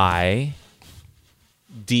F-R-I-D-M-A-N.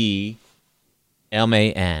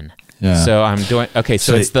 Yeah. So I'm doing okay.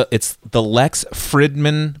 So it's the Lex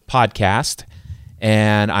Friedman podcast,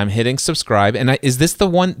 and I'm hitting subscribe. And is this the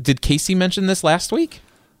one? Did Casey mention this last week?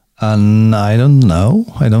 I don't know.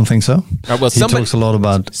 I don't think so. Well, he talks a lot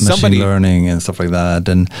about machine learning and stuff like that,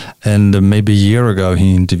 and maybe a year ago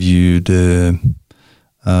he interviewed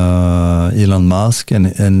Elon Musk,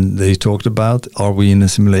 and they talked about, are we in a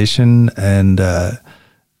simulation? And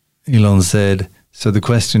Elon said, so the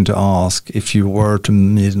question to ask if you were to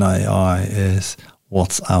meet an AI is,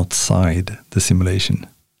 what's outside the simulation?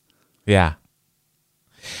 Yeah.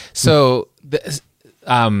 So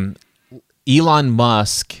Elon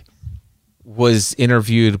Musk was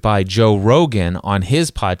interviewed by Joe Rogan on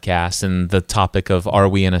his podcast, and the topic of are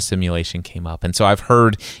we in a simulation came up. And so I've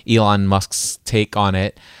heard Elon Musk's take on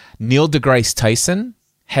it. Neil deGrasse Tyson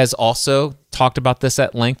has also talked about this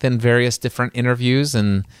at length in various different interviews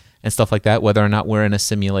and stuff like that, whether or not we're in a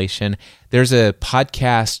simulation. There's a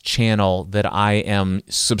podcast channel that I am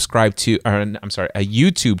subscribed to, or I'm sorry, a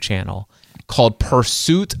YouTube channel called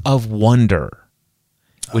Pursuit of Wonder,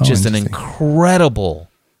 which is an incredible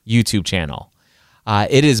YouTube channel.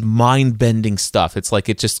 It is mind-bending stuff. It's like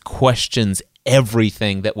it just questions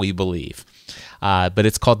everything that we believe. But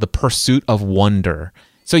it's called The Pursuit of Wonder.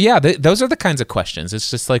 So yeah, those are the kinds of questions.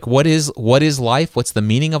 It's just like, what is life? What's the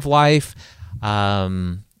meaning of life?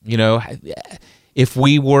 If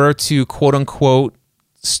we were to quote unquote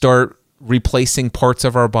start replacing parts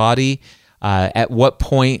of our body, At what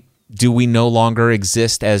point do we no longer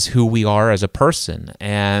exist as who we are as a person?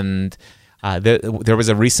 And there was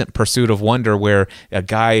a recent Pursuit of Wonder where a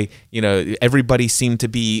guy, everybody seemed to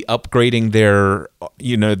be upgrading their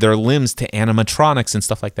limbs to animatronics and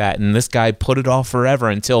stuff like that. And this guy put it off forever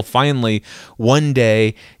until finally one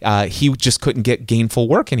day he just couldn't get gainful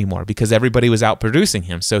work anymore because everybody was outproducing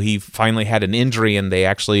him. So he finally had an injury and they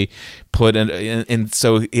actually put and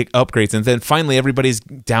so it upgrades. And then finally everybody's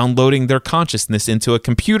downloading their consciousness into a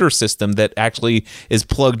computer system that actually is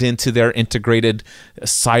plugged into their integrated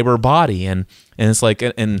cyber body. And it's like,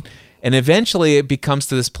 and eventually it becomes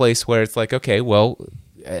to this place where it's like, okay, well,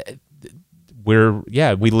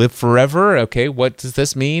 we live forever. Okay, what does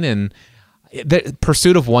this mean? And the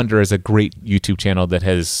Pursuit of Wonder is a great YouTube channel that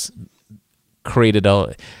has created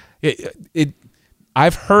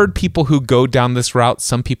I've heard people who go down this route.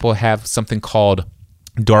 Some people have something called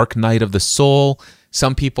Dark Night of the Soul.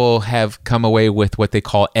 Some people have come away with what they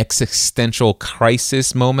call existential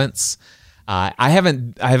crisis moments. I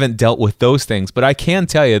haven't dealt with those things, but I can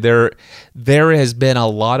tell you there has been a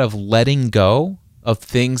lot of letting go of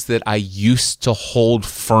things that I used to hold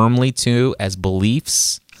firmly to as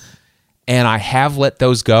beliefs, and I have let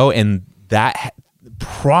those go. And that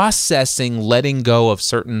processing, letting go of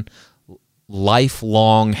certain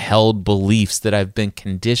lifelong held beliefs that I've been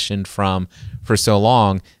conditioned from for so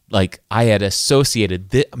long. Like I had associated,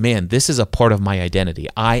 this is a part of my identity.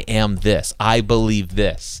 I am this. I believe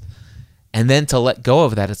this. And then to let go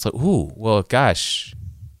of that, it's like, ooh, well, gosh,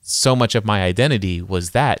 so much of my identity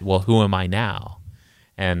was that. Well, who am I now?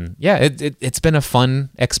 And yeah, it's been a fun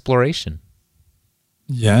exploration.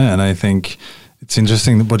 Yeah, and I think it's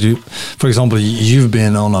interesting that for example, you've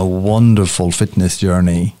been on a wonderful fitness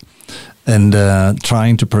journey and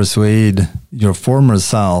trying to persuade your former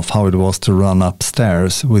self how it was to run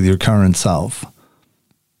upstairs with your current self.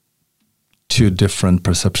 Two different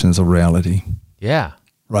perceptions of reality. Yeah.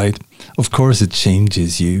 Right? Of course, it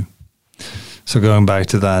changes you. So going back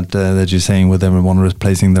to that you're saying with everyone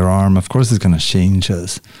replacing their arm, of course, it's going to change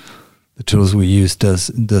us. The tools we use does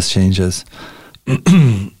change us.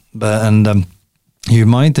 But you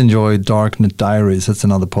might enjoy Darknet Diaries. That's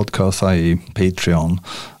another podcast, Patreon,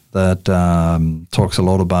 that talks a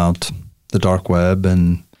lot about the dark web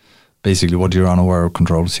and basically what you're unaware of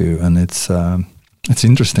controls you, and it's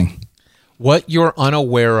interesting. What you're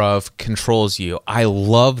unaware of controls you. I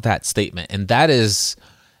love that statement. And that is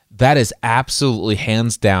absolutely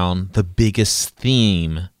hands down the biggest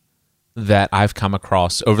theme that I've come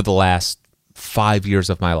across over the last 5 years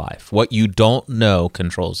of my life. What you don't know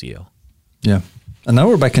controls you. Yeah. And now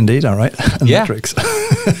we're back in data, right? And yeah. Metrics.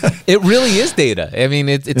 It really is data. I mean,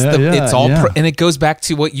 and it goes back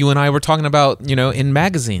to what you and I were talking about, in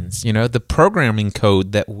magazines, the programming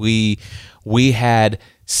code that we had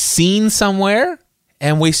seen somewhere,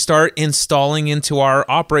 and we start installing into our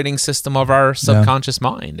operating system of our subconscious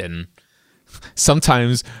mind. And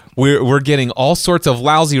sometimes we're getting all sorts of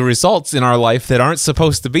lousy results in our life that aren't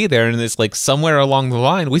supposed to be there. And it's like somewhere along the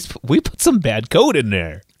line, we put some bad code in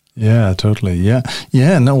there. Yeah, totally. Yeah.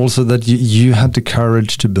 Yeah. And also that you had the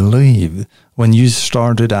courage to believe when you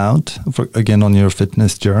started out, again, on your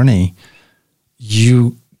fitness journey,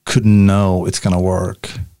 you couldn't know it's going to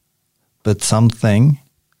work. But something,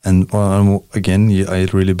 and again, I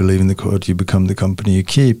really believe in the quote, you become the company you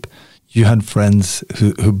keep. You had friends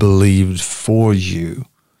who believed for you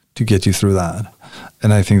to get you through that.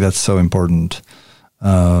 And I think that's so important.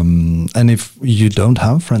 And if you don't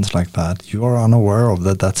have friends like that, you are unaware of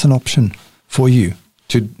that. That's an option for you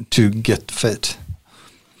to get fit.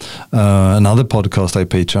 Another podcast I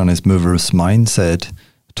Patreon is Movers Mindset.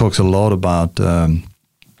 It talks a lot about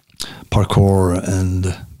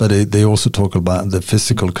parkour, but they also talk about the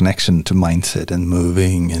physical connection to mindset and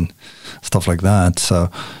moving and stuff like that. So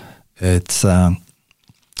it's the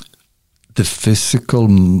physical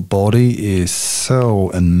body is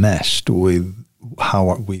so enmeshed with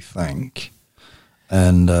how we think.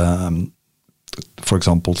 And for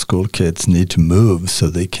example, school kids need to move so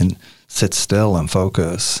they can sit still and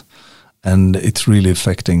focus. And it's really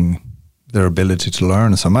affecting their ability to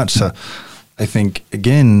learn so much. So I think,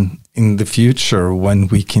 again, in the future, when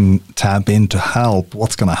we can tap into help,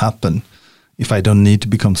 what's going to happen? If I don't need to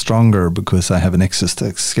become stronger because I have an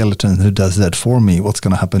exoskeleton who does that for me, what's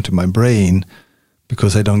going to happen to my brain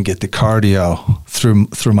because I don't get the cardio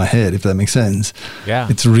through my head, if that makes sense? Yeah.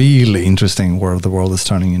 It's really interesting where the world is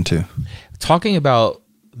turning into. Talking about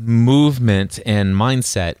movement and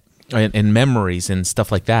mindset and memories and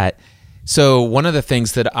stuff like that. So one of the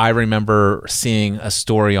things that I remember seeing a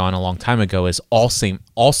story on a long time ago is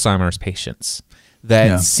Alzheimer's patients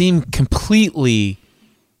that seem completely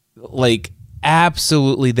like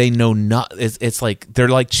absolutely they know not. It's like they're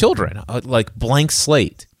like children, like blank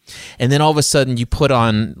slate. And then all of a sudden you put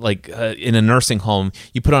on, like in a nursing home,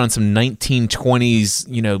 you put on some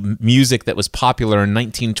 1920s, music that was popular in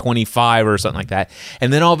 1925 or something like that.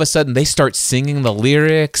 And then all of a sudden they start singing the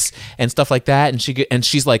lyrics and stuff like that. And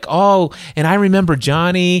she's like, oh, and I remember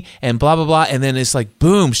Johnny and blah, blah, blah. And then it's like,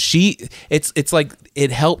 boom, it's like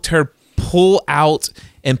it helped her pull out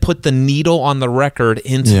and put the needle on the record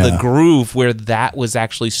into the groove where that was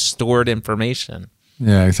actually stored information.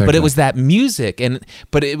 Yeah, exactly. But it was that music,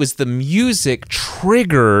 but it was the music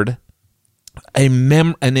triggered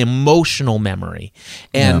an emotional memory,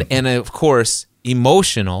 and of course,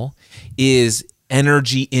 emotional is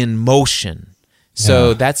energy in motion.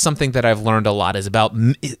 So that's something that I've learned a lot, is about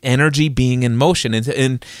energy being in motion,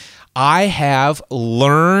 and I have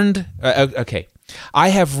learned. I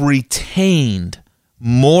have retained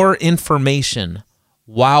more information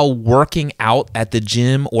while working out at the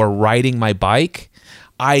gym or riding my bike.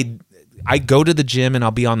 I go to the gym and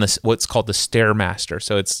I'll be on this what's called the Stairmaster.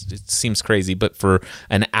 So it seems crazy, but for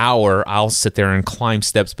an hour I'll sit there and climb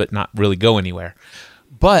steps but not really go anywhere.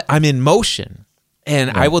 But I'm in motion.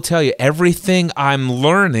 And I will tell you, everything I'm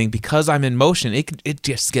learning, because I'm in motion, it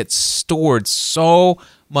just gets stored so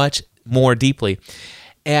much more deeply.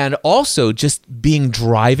 And also just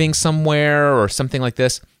driving somewhere or something like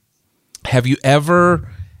this. Have you ever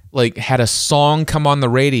had a song come on the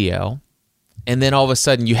radio, and then all of a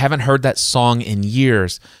sudden you haven't heard that song in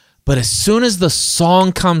years, but as soon as the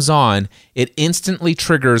song comes on, it instantly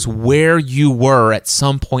triggers where you were at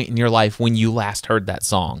some point in your life when you last heard that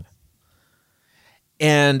song?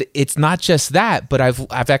 And it's not just that, but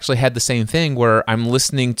I've actually had the same thing where I'm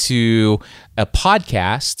listening to a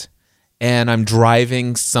podcast and I'm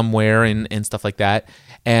driving somewhere and stuff like that,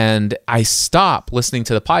 and I stop listening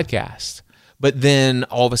to the podcast. But then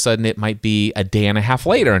all of a sudden it might be a day and a half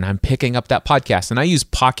later and I'm picking up that podcast. And I use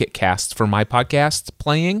Pocket Cast for my podcast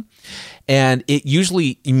playing. And it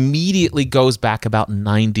usually immediately goes back about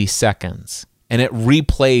 90 seconds. And it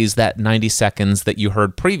replays that 90 seconds that you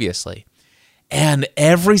heard previously. And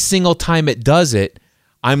every single time it does it,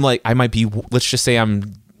 I'm like, I might be, let's just say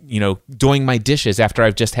I'm, doing my dishes after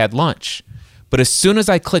I've just had lunch. But as soon as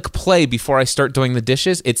I click play before I start doing the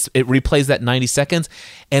dishes, it replays that 90 seconds.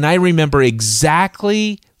 And I remember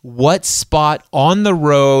exactly what spot on the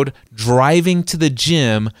road driving to the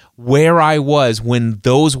gym where I was when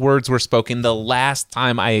those words were spoken the last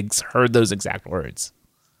time I heard those exact words.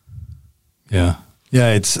 Yeah.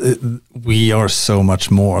 Yeah, we are so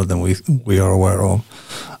much more than we are aware of.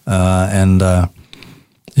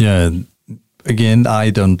 Again,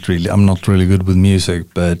 I'm not really good with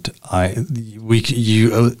music, but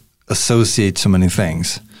you associate so many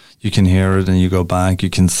things. You can hear it and you go back.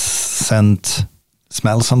 You can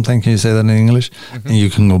smell something. Can you say that in English? Mm-hmm. And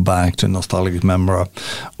you can go back to a nostalgic memory,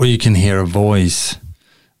 or you can hear a voice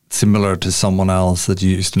similar to someone else that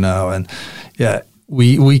you used to know. And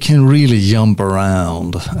we can really jump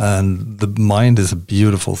around, and the mind is a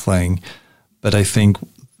beautiful thing. But I think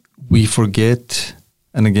we forget.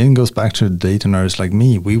 And again, it goes back to the data nerds like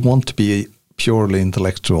me. We want to be purely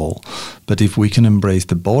intellectual, but if we can embrace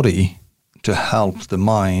the body to help the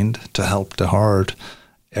mind, to help the heart,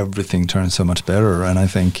 everything turns so much better. And I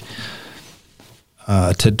think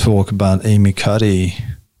a TED talk about Amy Cuddy,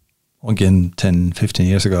 again, 10, 15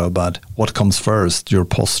 years ago, about what comes first, your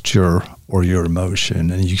posture or your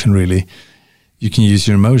emotion. And you can use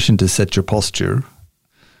your emotion to set your posture,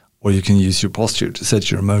 or you can use your posture to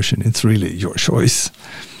set your emotion. It's really your choice.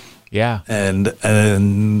 Yeah. And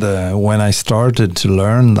when I started to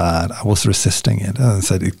learn that, I was resisting it. I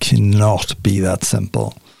said, it cannot be that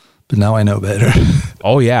simple. But now I know better.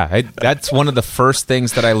 Oh, yeah. That's one of the first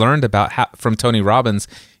things that I learned from Tony Robbins.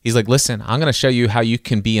 He's like, listen, I'm going to show you how you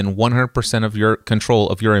can be in 100% of your control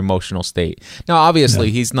of your emotional state. Now,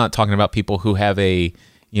 obviously, he's not talking about people who have a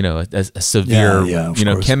severe,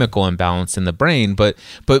 chemical imbalance in the brain. But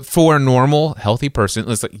for a normal, healthy person,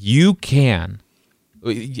 it's like you can.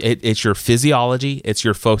 It's your physiology. It's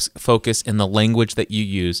your focus in the language that you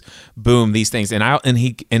use. Boom, these things. And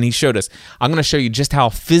he showed us. I'm going to show you just how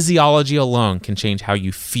physiology alone can change how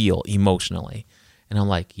you feel emotionally. And I'm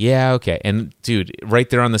like, yeah, okay. And dude, right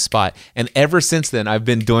there on the spot. And ever since then, I've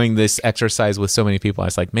been doing this exercise with so many people. I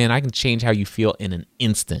was like, man, I can change how you feel in an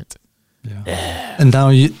instant. Yeah. And now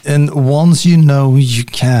once you know you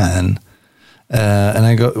can, and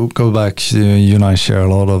I go back to, you and I share a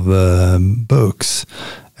lot of books,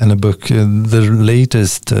 and the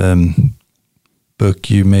latest book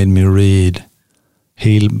you made me read,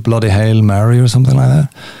 Bloody Hail Mary or something like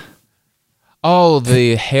that. Oh,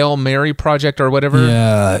 the Hail Mary project or whatever?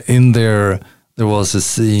 Yeah, in there was a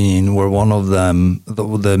scene where one of them, the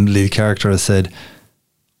lead character, said,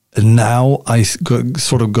 now I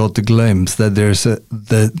sort of got the glimpse that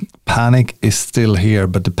the panic is still here,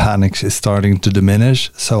 but the panic is starting to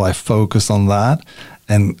diminish. So I focused on that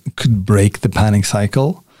and could break the panic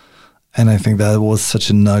cycle. And I think that was such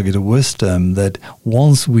a nugget of wisdom that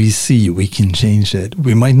once we see, we can change it.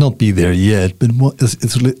 We might not be there yet, but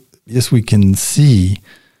yes, we can see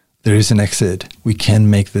there is an exit. We can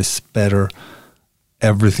make this better.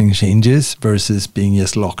 Everything changes versus being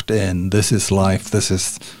just locked in. This is life. This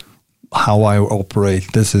is how I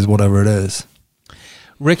operate. This is whatever it is.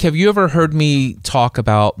 Rick, have you ever heard me talk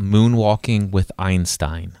about moonwalking with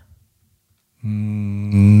Einstein?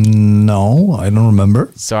 No, I don't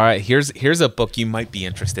remember. So here's a book you might be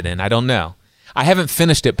interested in. I don't know. I haven't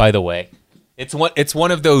finished it, by the way. It's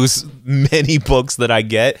one of those many books that I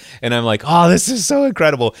get, and I'm like, oh, this is so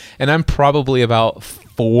incredible. And I'm probably about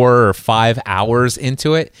 4 or 5 hours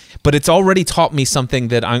into it, but it's already taught me something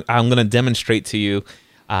that I'm going to demonstrate to you.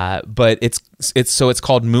 But it's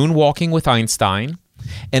called Moonwalking with Einstein,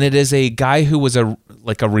 and it is a guy who was a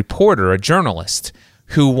reporter, a journalist,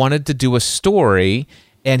 who wanted to do a story,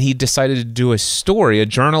 and he decided to do a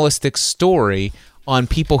journalistic story on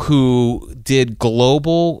people who did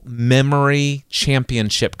global memory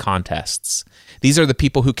championship contests. These are the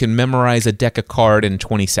people who can memorize a deck of cards in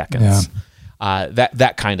 20 seconds. Yeah.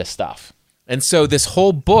 That kind of stuff. And so this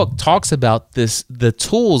whole book talks about the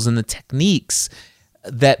tools and the techniques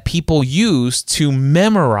that people use to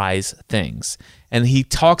memorize things. And he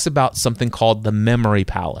talks about something called the memory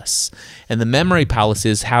palace. And the memory palace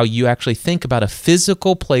is how you actually think about a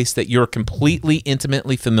physical place that you're completely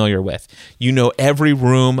intimately familiar with. You know every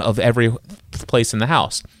room of every place in the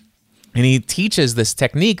house. And he teaches this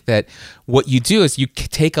technique that what you do is you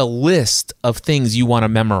take a list of things you want to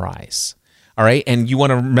memorize. All right, and you want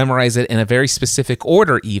to memorize it in a very specific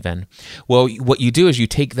order even. Well, what you do is you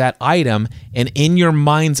take that item and in your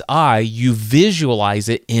mind's eye, you visualize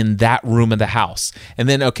it in that room of the house. And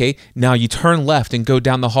then, okay, now you turn left and go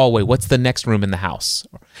down the hallway. What's the next room in the house?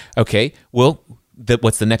 Okay, well,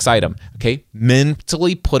 what's the next item? Okay,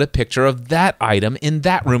 mentally put a picture of that item in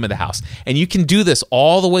that room of the house. And you can do this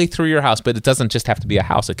all the way through your house, but it doesn't just have to be a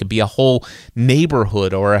house. It could be a whole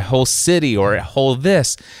neighborhood or a whole city or a whole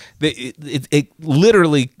this. It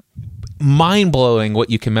literally mind-blowing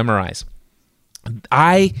what you can memorize.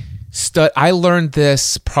 I learned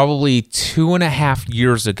this probably 2.5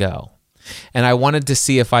 years ago, and I wanted to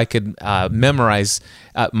see if I could memorize.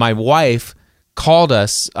 My wife called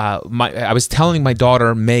us. I was telling my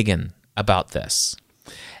daughter Megan about this,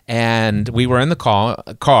 and we were in the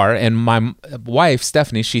car, and my wife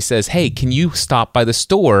Stephanie, she says, "Hey, can you stop by the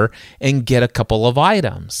store and get a couple of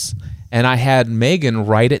items?" And I had Megan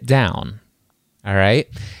write it down. All right,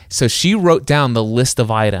 so she wrote down the list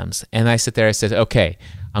of items, and I sit there. I said, "Okay,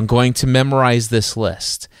 I'm going to memorize this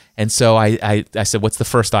list." And so I said, "What's the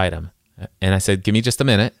first item?" And I said, "Give me just a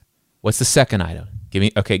minute." "What's the second item?" Give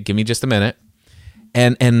me just a minute.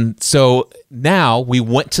 And so now we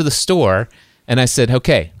went to the store, and I said,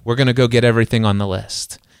 okay, we're going to go get everything on the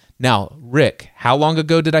list. Now, Rick, how long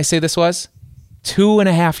ago did I say this was?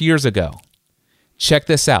 2.5 years ago. Check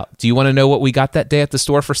this out. Do you want to know what we got that day at the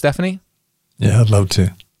store for Stephanie? Yeah, I'd love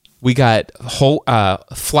to. We got whole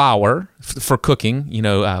flour for cooking,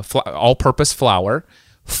 all-purpose flour,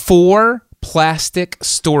 4 plastic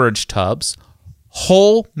storage tubs,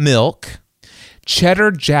 whole milk,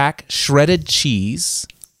 cheddar jack shredded cheese,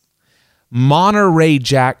 Monterey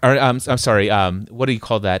Jack, what do you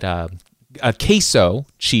call that? Queso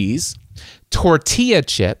cheese, tortilla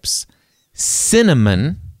chips,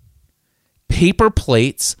 cinnamon, paper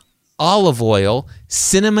plates, olive oil,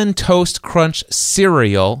 cinnamon toast crunch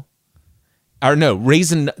cereal,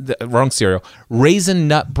 raisin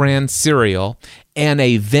nut brand cereal, and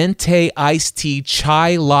a Venti iced tea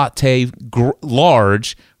chai latte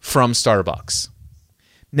large from Starbucks.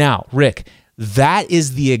 Now, Rick, that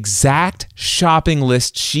is the exact shopping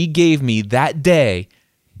list she gave me that day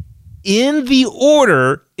in the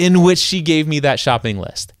order in which she gave me that shopping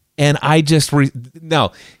list. And I just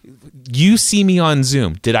no, you see me on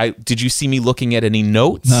Zoom. Did you see me looking at any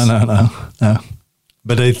notes? No.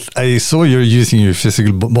 But I saw you're using your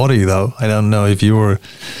physical body though. I don't know if you were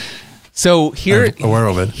aware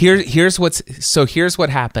of it. Here's what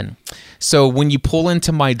happened. So when you pull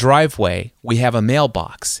into my driveway, we have a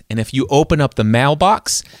mailbox. And if you open up the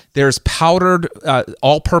mailbox, there's powdered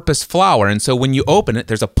all-purpose flour. And so when you open it,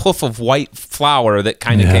 there's a puff of white flour that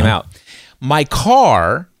kind of came out. My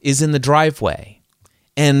car is in the driveway.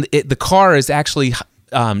 And the car is actually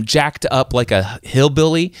jacked up like a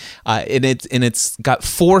hillbilly, and it's got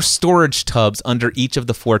 4 storage tubs under each of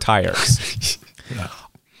the 4 tires. Yeah.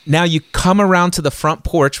 Now you come around to the front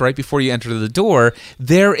porch right before you enter the door.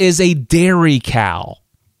 There is a dairy cow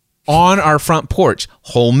on our front porch,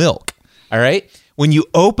 whole milk. All right. When you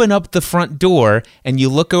open up the front door and you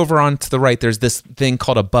look over onto the right, there's this thing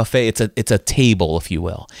called a buffet. It's a table, if you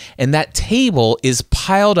will. And that table is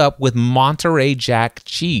piled up with Monterey Jack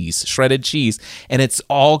cheese, shredded cheese, and it's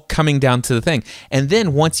all coming down to the thing. And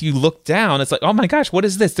then once you look down, it's like, oh my gosh, what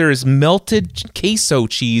is this? There is melted queso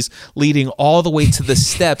cheese leading all the way to the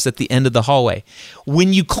steps at the end of the hallway.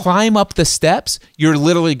 When you climb up the steps, you're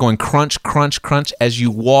literally going crunch, crunch, crunch as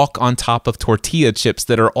you walk on top of tortilla chips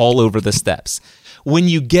that are all over the steps. When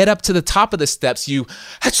you get up to the top of the steps, you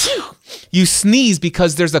sneeze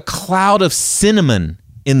because there's a cloud of cinnamon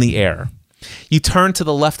in the air. You turn to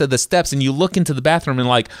the left of the steps and you look into the bathroom and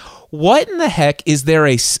like, what in the heck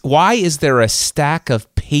why is there a stack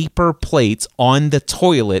of paper plates on the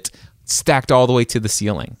toilet stacked all the way to the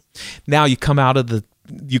ceiling? Now you come out of the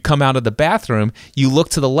bathroom, you look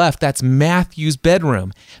to the left, that's Matthew's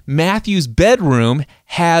bedroom. Matthew's bedroom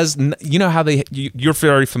has, you know how you're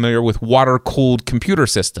very familiar with water-cooled computer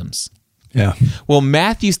systems. Yeah. Well,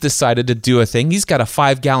 Matthew's decided to do a thing. He's got a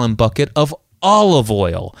 5-gallon bucket of olive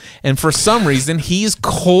oil. And for some reason, he's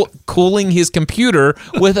cooling his computer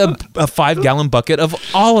with a 5-gallon bucket of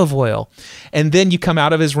olive oil. And then you come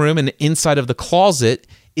out of his room and inside of the closet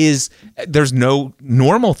there's no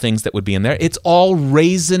normal things that would be in there. It's all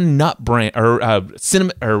raisin nut bran or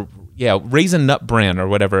cinnamon raisin nut bran or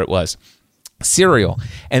whatever it was, cereal.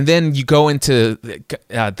 And then you go into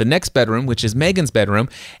the next bedroom, which is Megan's bedroom,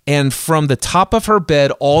 and from the top of her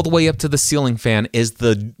bed all the way up to the ceiling fan is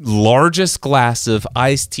the largest glass of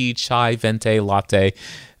iced tea, chai, venti, latte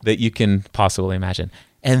that you can possibly imagine.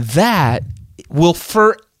 And that will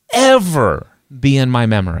forever be in my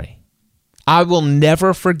memory. I will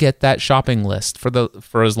never forget that shopping list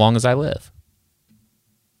for as long as I live.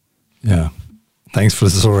 Yeah. Thanks for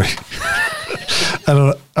the story.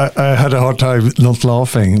 I had a hard time not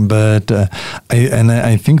laughing, but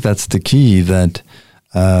I think that's the key. That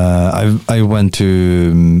I went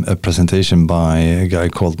to a presentation by a guy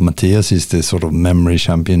called Matthias. He's the sort of memory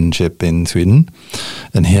championship in Sweden,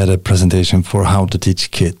 and he had a presentation for how to teach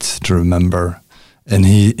kids to remember. And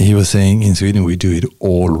he was saying in Sweden we do it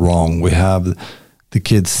all wrong. We have the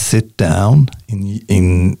kids sit down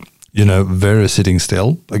in very sitting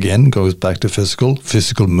still. Again, goes back to physical.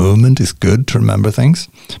 Physical movement is good to remember things.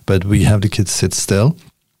 But we have the kids sit still.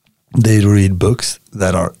 They read books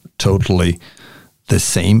that are totally the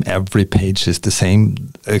same. Every page is the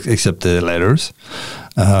same except the letters.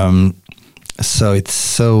 So it's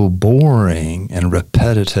so boring and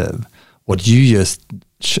repetitive. What you just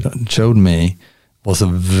showed me was a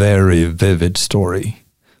very vivid story,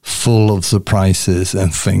 full of surprises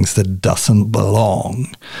and things that doesn't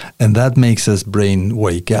belong. And that makes us brain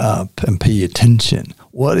wake up and pay attention.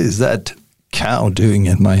 What is that cow doing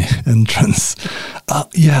at my entrance?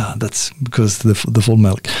 Yeah, that's because the full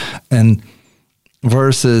milk. And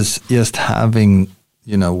versus just having,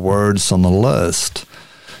 words on the list.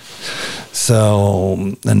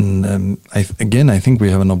 So, and I think we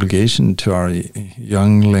have an obligation to our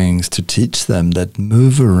younglings to teach them that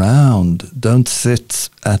move around. Don't sit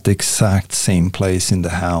at the exact same place in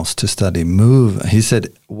the house to study. Move. He said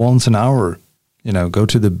once an hour, go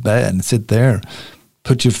to the bed, sit there,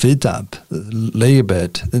 put your feet up, lay a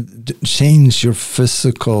bit, change your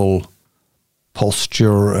physical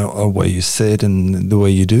posture or way you sit and the way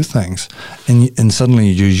you do things, and suddenly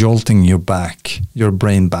you're jolting your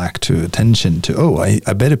brain back to attention to,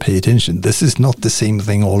 I better pay attention. This is not the same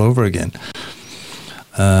thing all over again.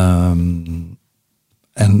 And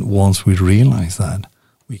once we realize that,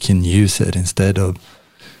 we can use it instead of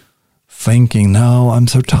thinking, no, I'm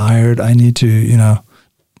so tired, I need to,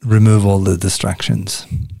 remove all the distractions.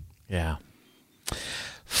 Yeah.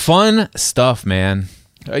 Fun stuff, man.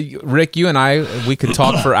 Rick, you and we could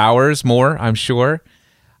talk for hours more, I'm sure.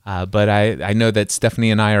 But I know that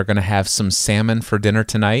Stephanie and I are going to have some salmon for dinner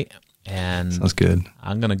tonight. And sounds good.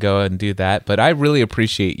 I'm going to go ahead and do that. But I really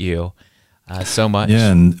appreciate you so much.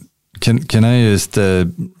 Yeah, and can I just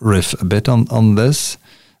riff a bit on this?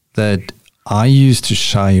 That I used to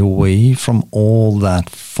shy away from all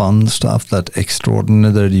that fun stuff, that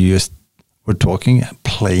extraordinary that you just were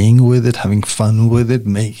playing with it, having fun with it,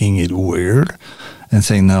 making it weird. And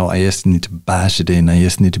saying, no, I just need to bash it in. I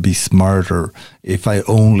just need to be smarter. If I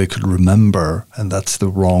only could remember, and that's the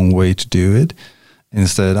wrong way to do it.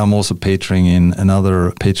 Instead, I'm also Patreoning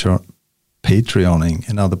another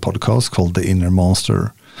podcast called The Inner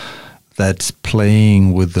Monster that's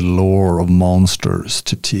playing with the lore of monsters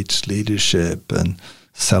to teach leadership and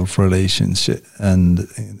self-relationship and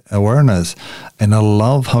awareness. And I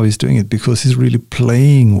love how he's doing it because he's really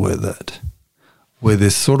playing with it. With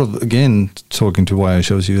this sort of, again, talking to why I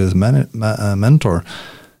chose you as a mentor,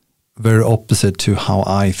 very opposite to how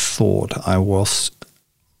I thought I was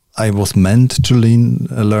meant to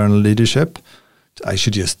learn leadership. I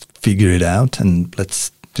should just figure it out and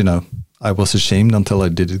I was ashamed until I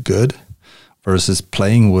did it good, versus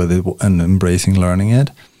playing with it and embracing learning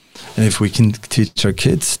it. And if we can teach our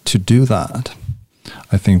kids to do that,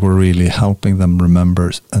 I think we're really helping them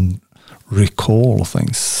remember and recall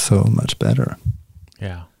things so much better.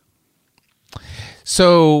 Yeah.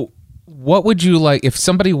 So what would you like, if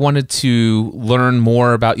somebody wanted to learn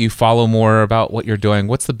more about you, follow more about what you're doing,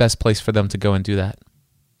 what's the best place for them to go and do that?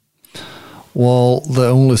 Well, the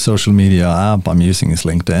only social media app I'm using is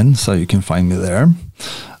LinkedIn, so you can find me there.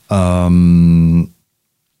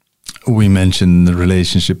 We mentioned the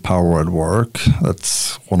relationship power at work.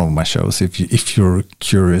 That's one of my shows. If you're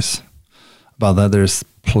curious about that, there's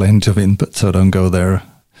plenty of input, so don't go there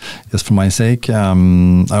just for my sake. I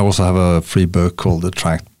also have a free book called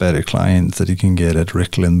Attract Better Clients that you can get at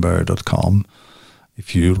riclindberg.com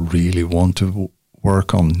if you really want to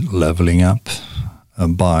work on leveling up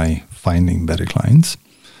by finding better clients.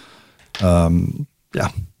 So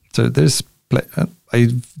there's I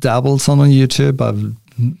dabbled some on YouTube. I've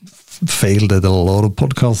failed at a lot of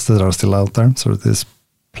podcasts that are still out there. So there's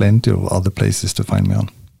plenty of other places to find me on.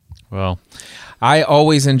 Well, I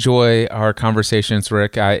always enjoy our conversations,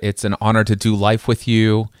 Ric. It's an honor to do life with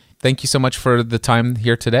you. Thank you so much for the time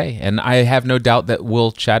here today. And I have no doubt that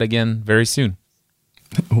we'll chat again very soon.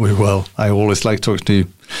 We will. I always like talking to you.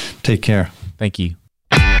 Take care. Thank you.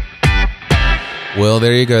 Well,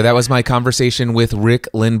 there you go. That was my conversation with Ric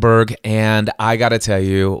Lindberg. And I got to tell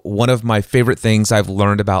you, one of my favorite things I've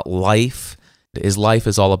learned about life is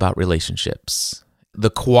all about relationships. The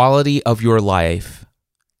quality of your life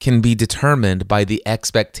can be determined by the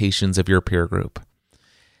expectations of your peer group.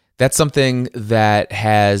 That's something that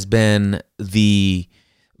has been the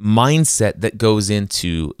mindset that goes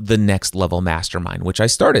into the Next Level Mastermind, which I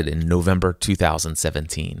started in November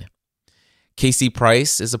 2017. Casey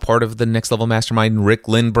Price is a part of the Next Level Mastermind. Ric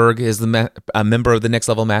Lindberg is a member of the Next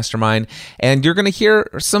Level Mastermind. And you're going to hear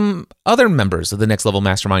some other members of the Next Level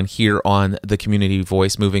Mastermind here on the Community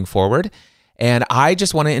Voice moving forward. And I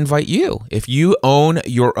just want to invite you, if you own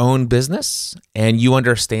your own business and you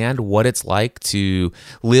understand what it's like to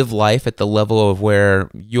live life at the level of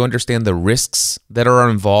where you understand the risks that are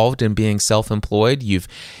involved in being self-employed, you've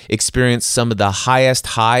experienced some of the highest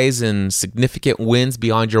highs and significant wins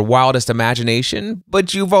beyond your wildest imagination,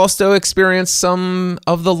 but you've also experienced some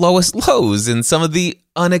of the lowest lows and some of the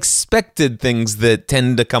unexpected things that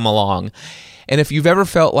tend to come along. And if you've ever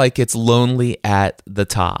felt like it's lonely at the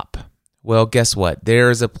top, well, guess what?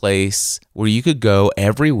 There is a place where you could go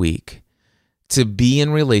every week to be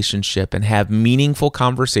in relationship and have meaningful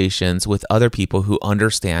conversations with other people who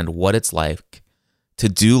understand what it's like to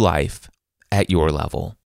do life at your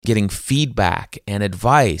level. Getting feedback and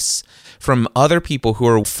advice from other people who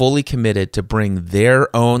are fully committed to bring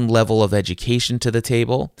their own level of education to the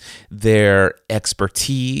table, their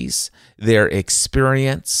expertise, their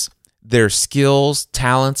experience, their skills,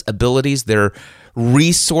 talents, abilities, their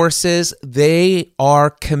resources. They are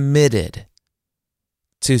committed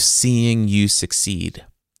to seeing you succeed.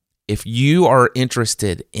 If you are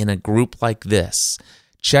interested in a group like this,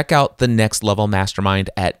 check out the Next Level Mastermind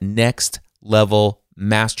at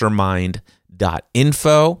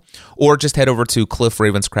nextlevelmastermind.info, or just head over to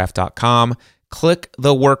cliffravenscraft.com, click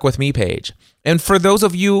the Work With Me page. And for those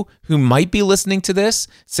of you who might be listening to this,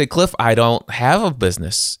 say, Cliff, I don't have a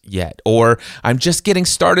business yet, or I'm just getting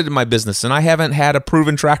started in my business and I haven't had a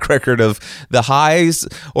proven track record of the highs,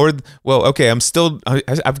 or, well, okay,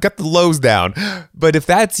 I've got the lows down. But if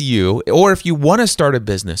that's you, or if you want to start a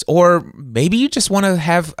business, or maybe you just want to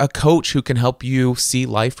have a coach who can help you see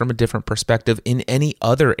life from a different perspective in any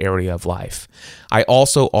other area of life, I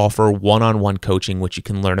also offer one-on-one coaching, which you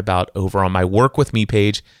can learn about over on my Work With Me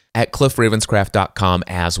page at cliffravenscraft.com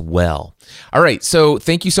as well. All right, so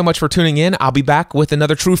thank you so much for tuning in. I'll be back with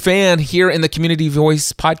another true fan here in the Community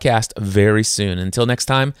Voice podcast very soon. Until next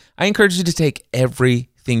time, I encourage you to take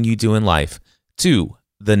everything you do in life to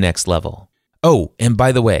the next level. Oh, and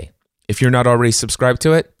by the way, if you're not already subscribed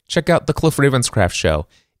to it, check out the Cliff Ravenscraft Show.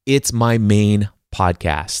 It's my main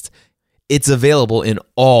podcast. It's available in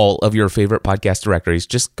all of your favorite podcast directories.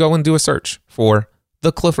 Just go and do a search for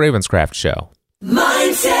the Cliff Ravenscraft Show.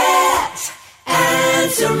 Mindset,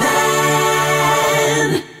 answer man.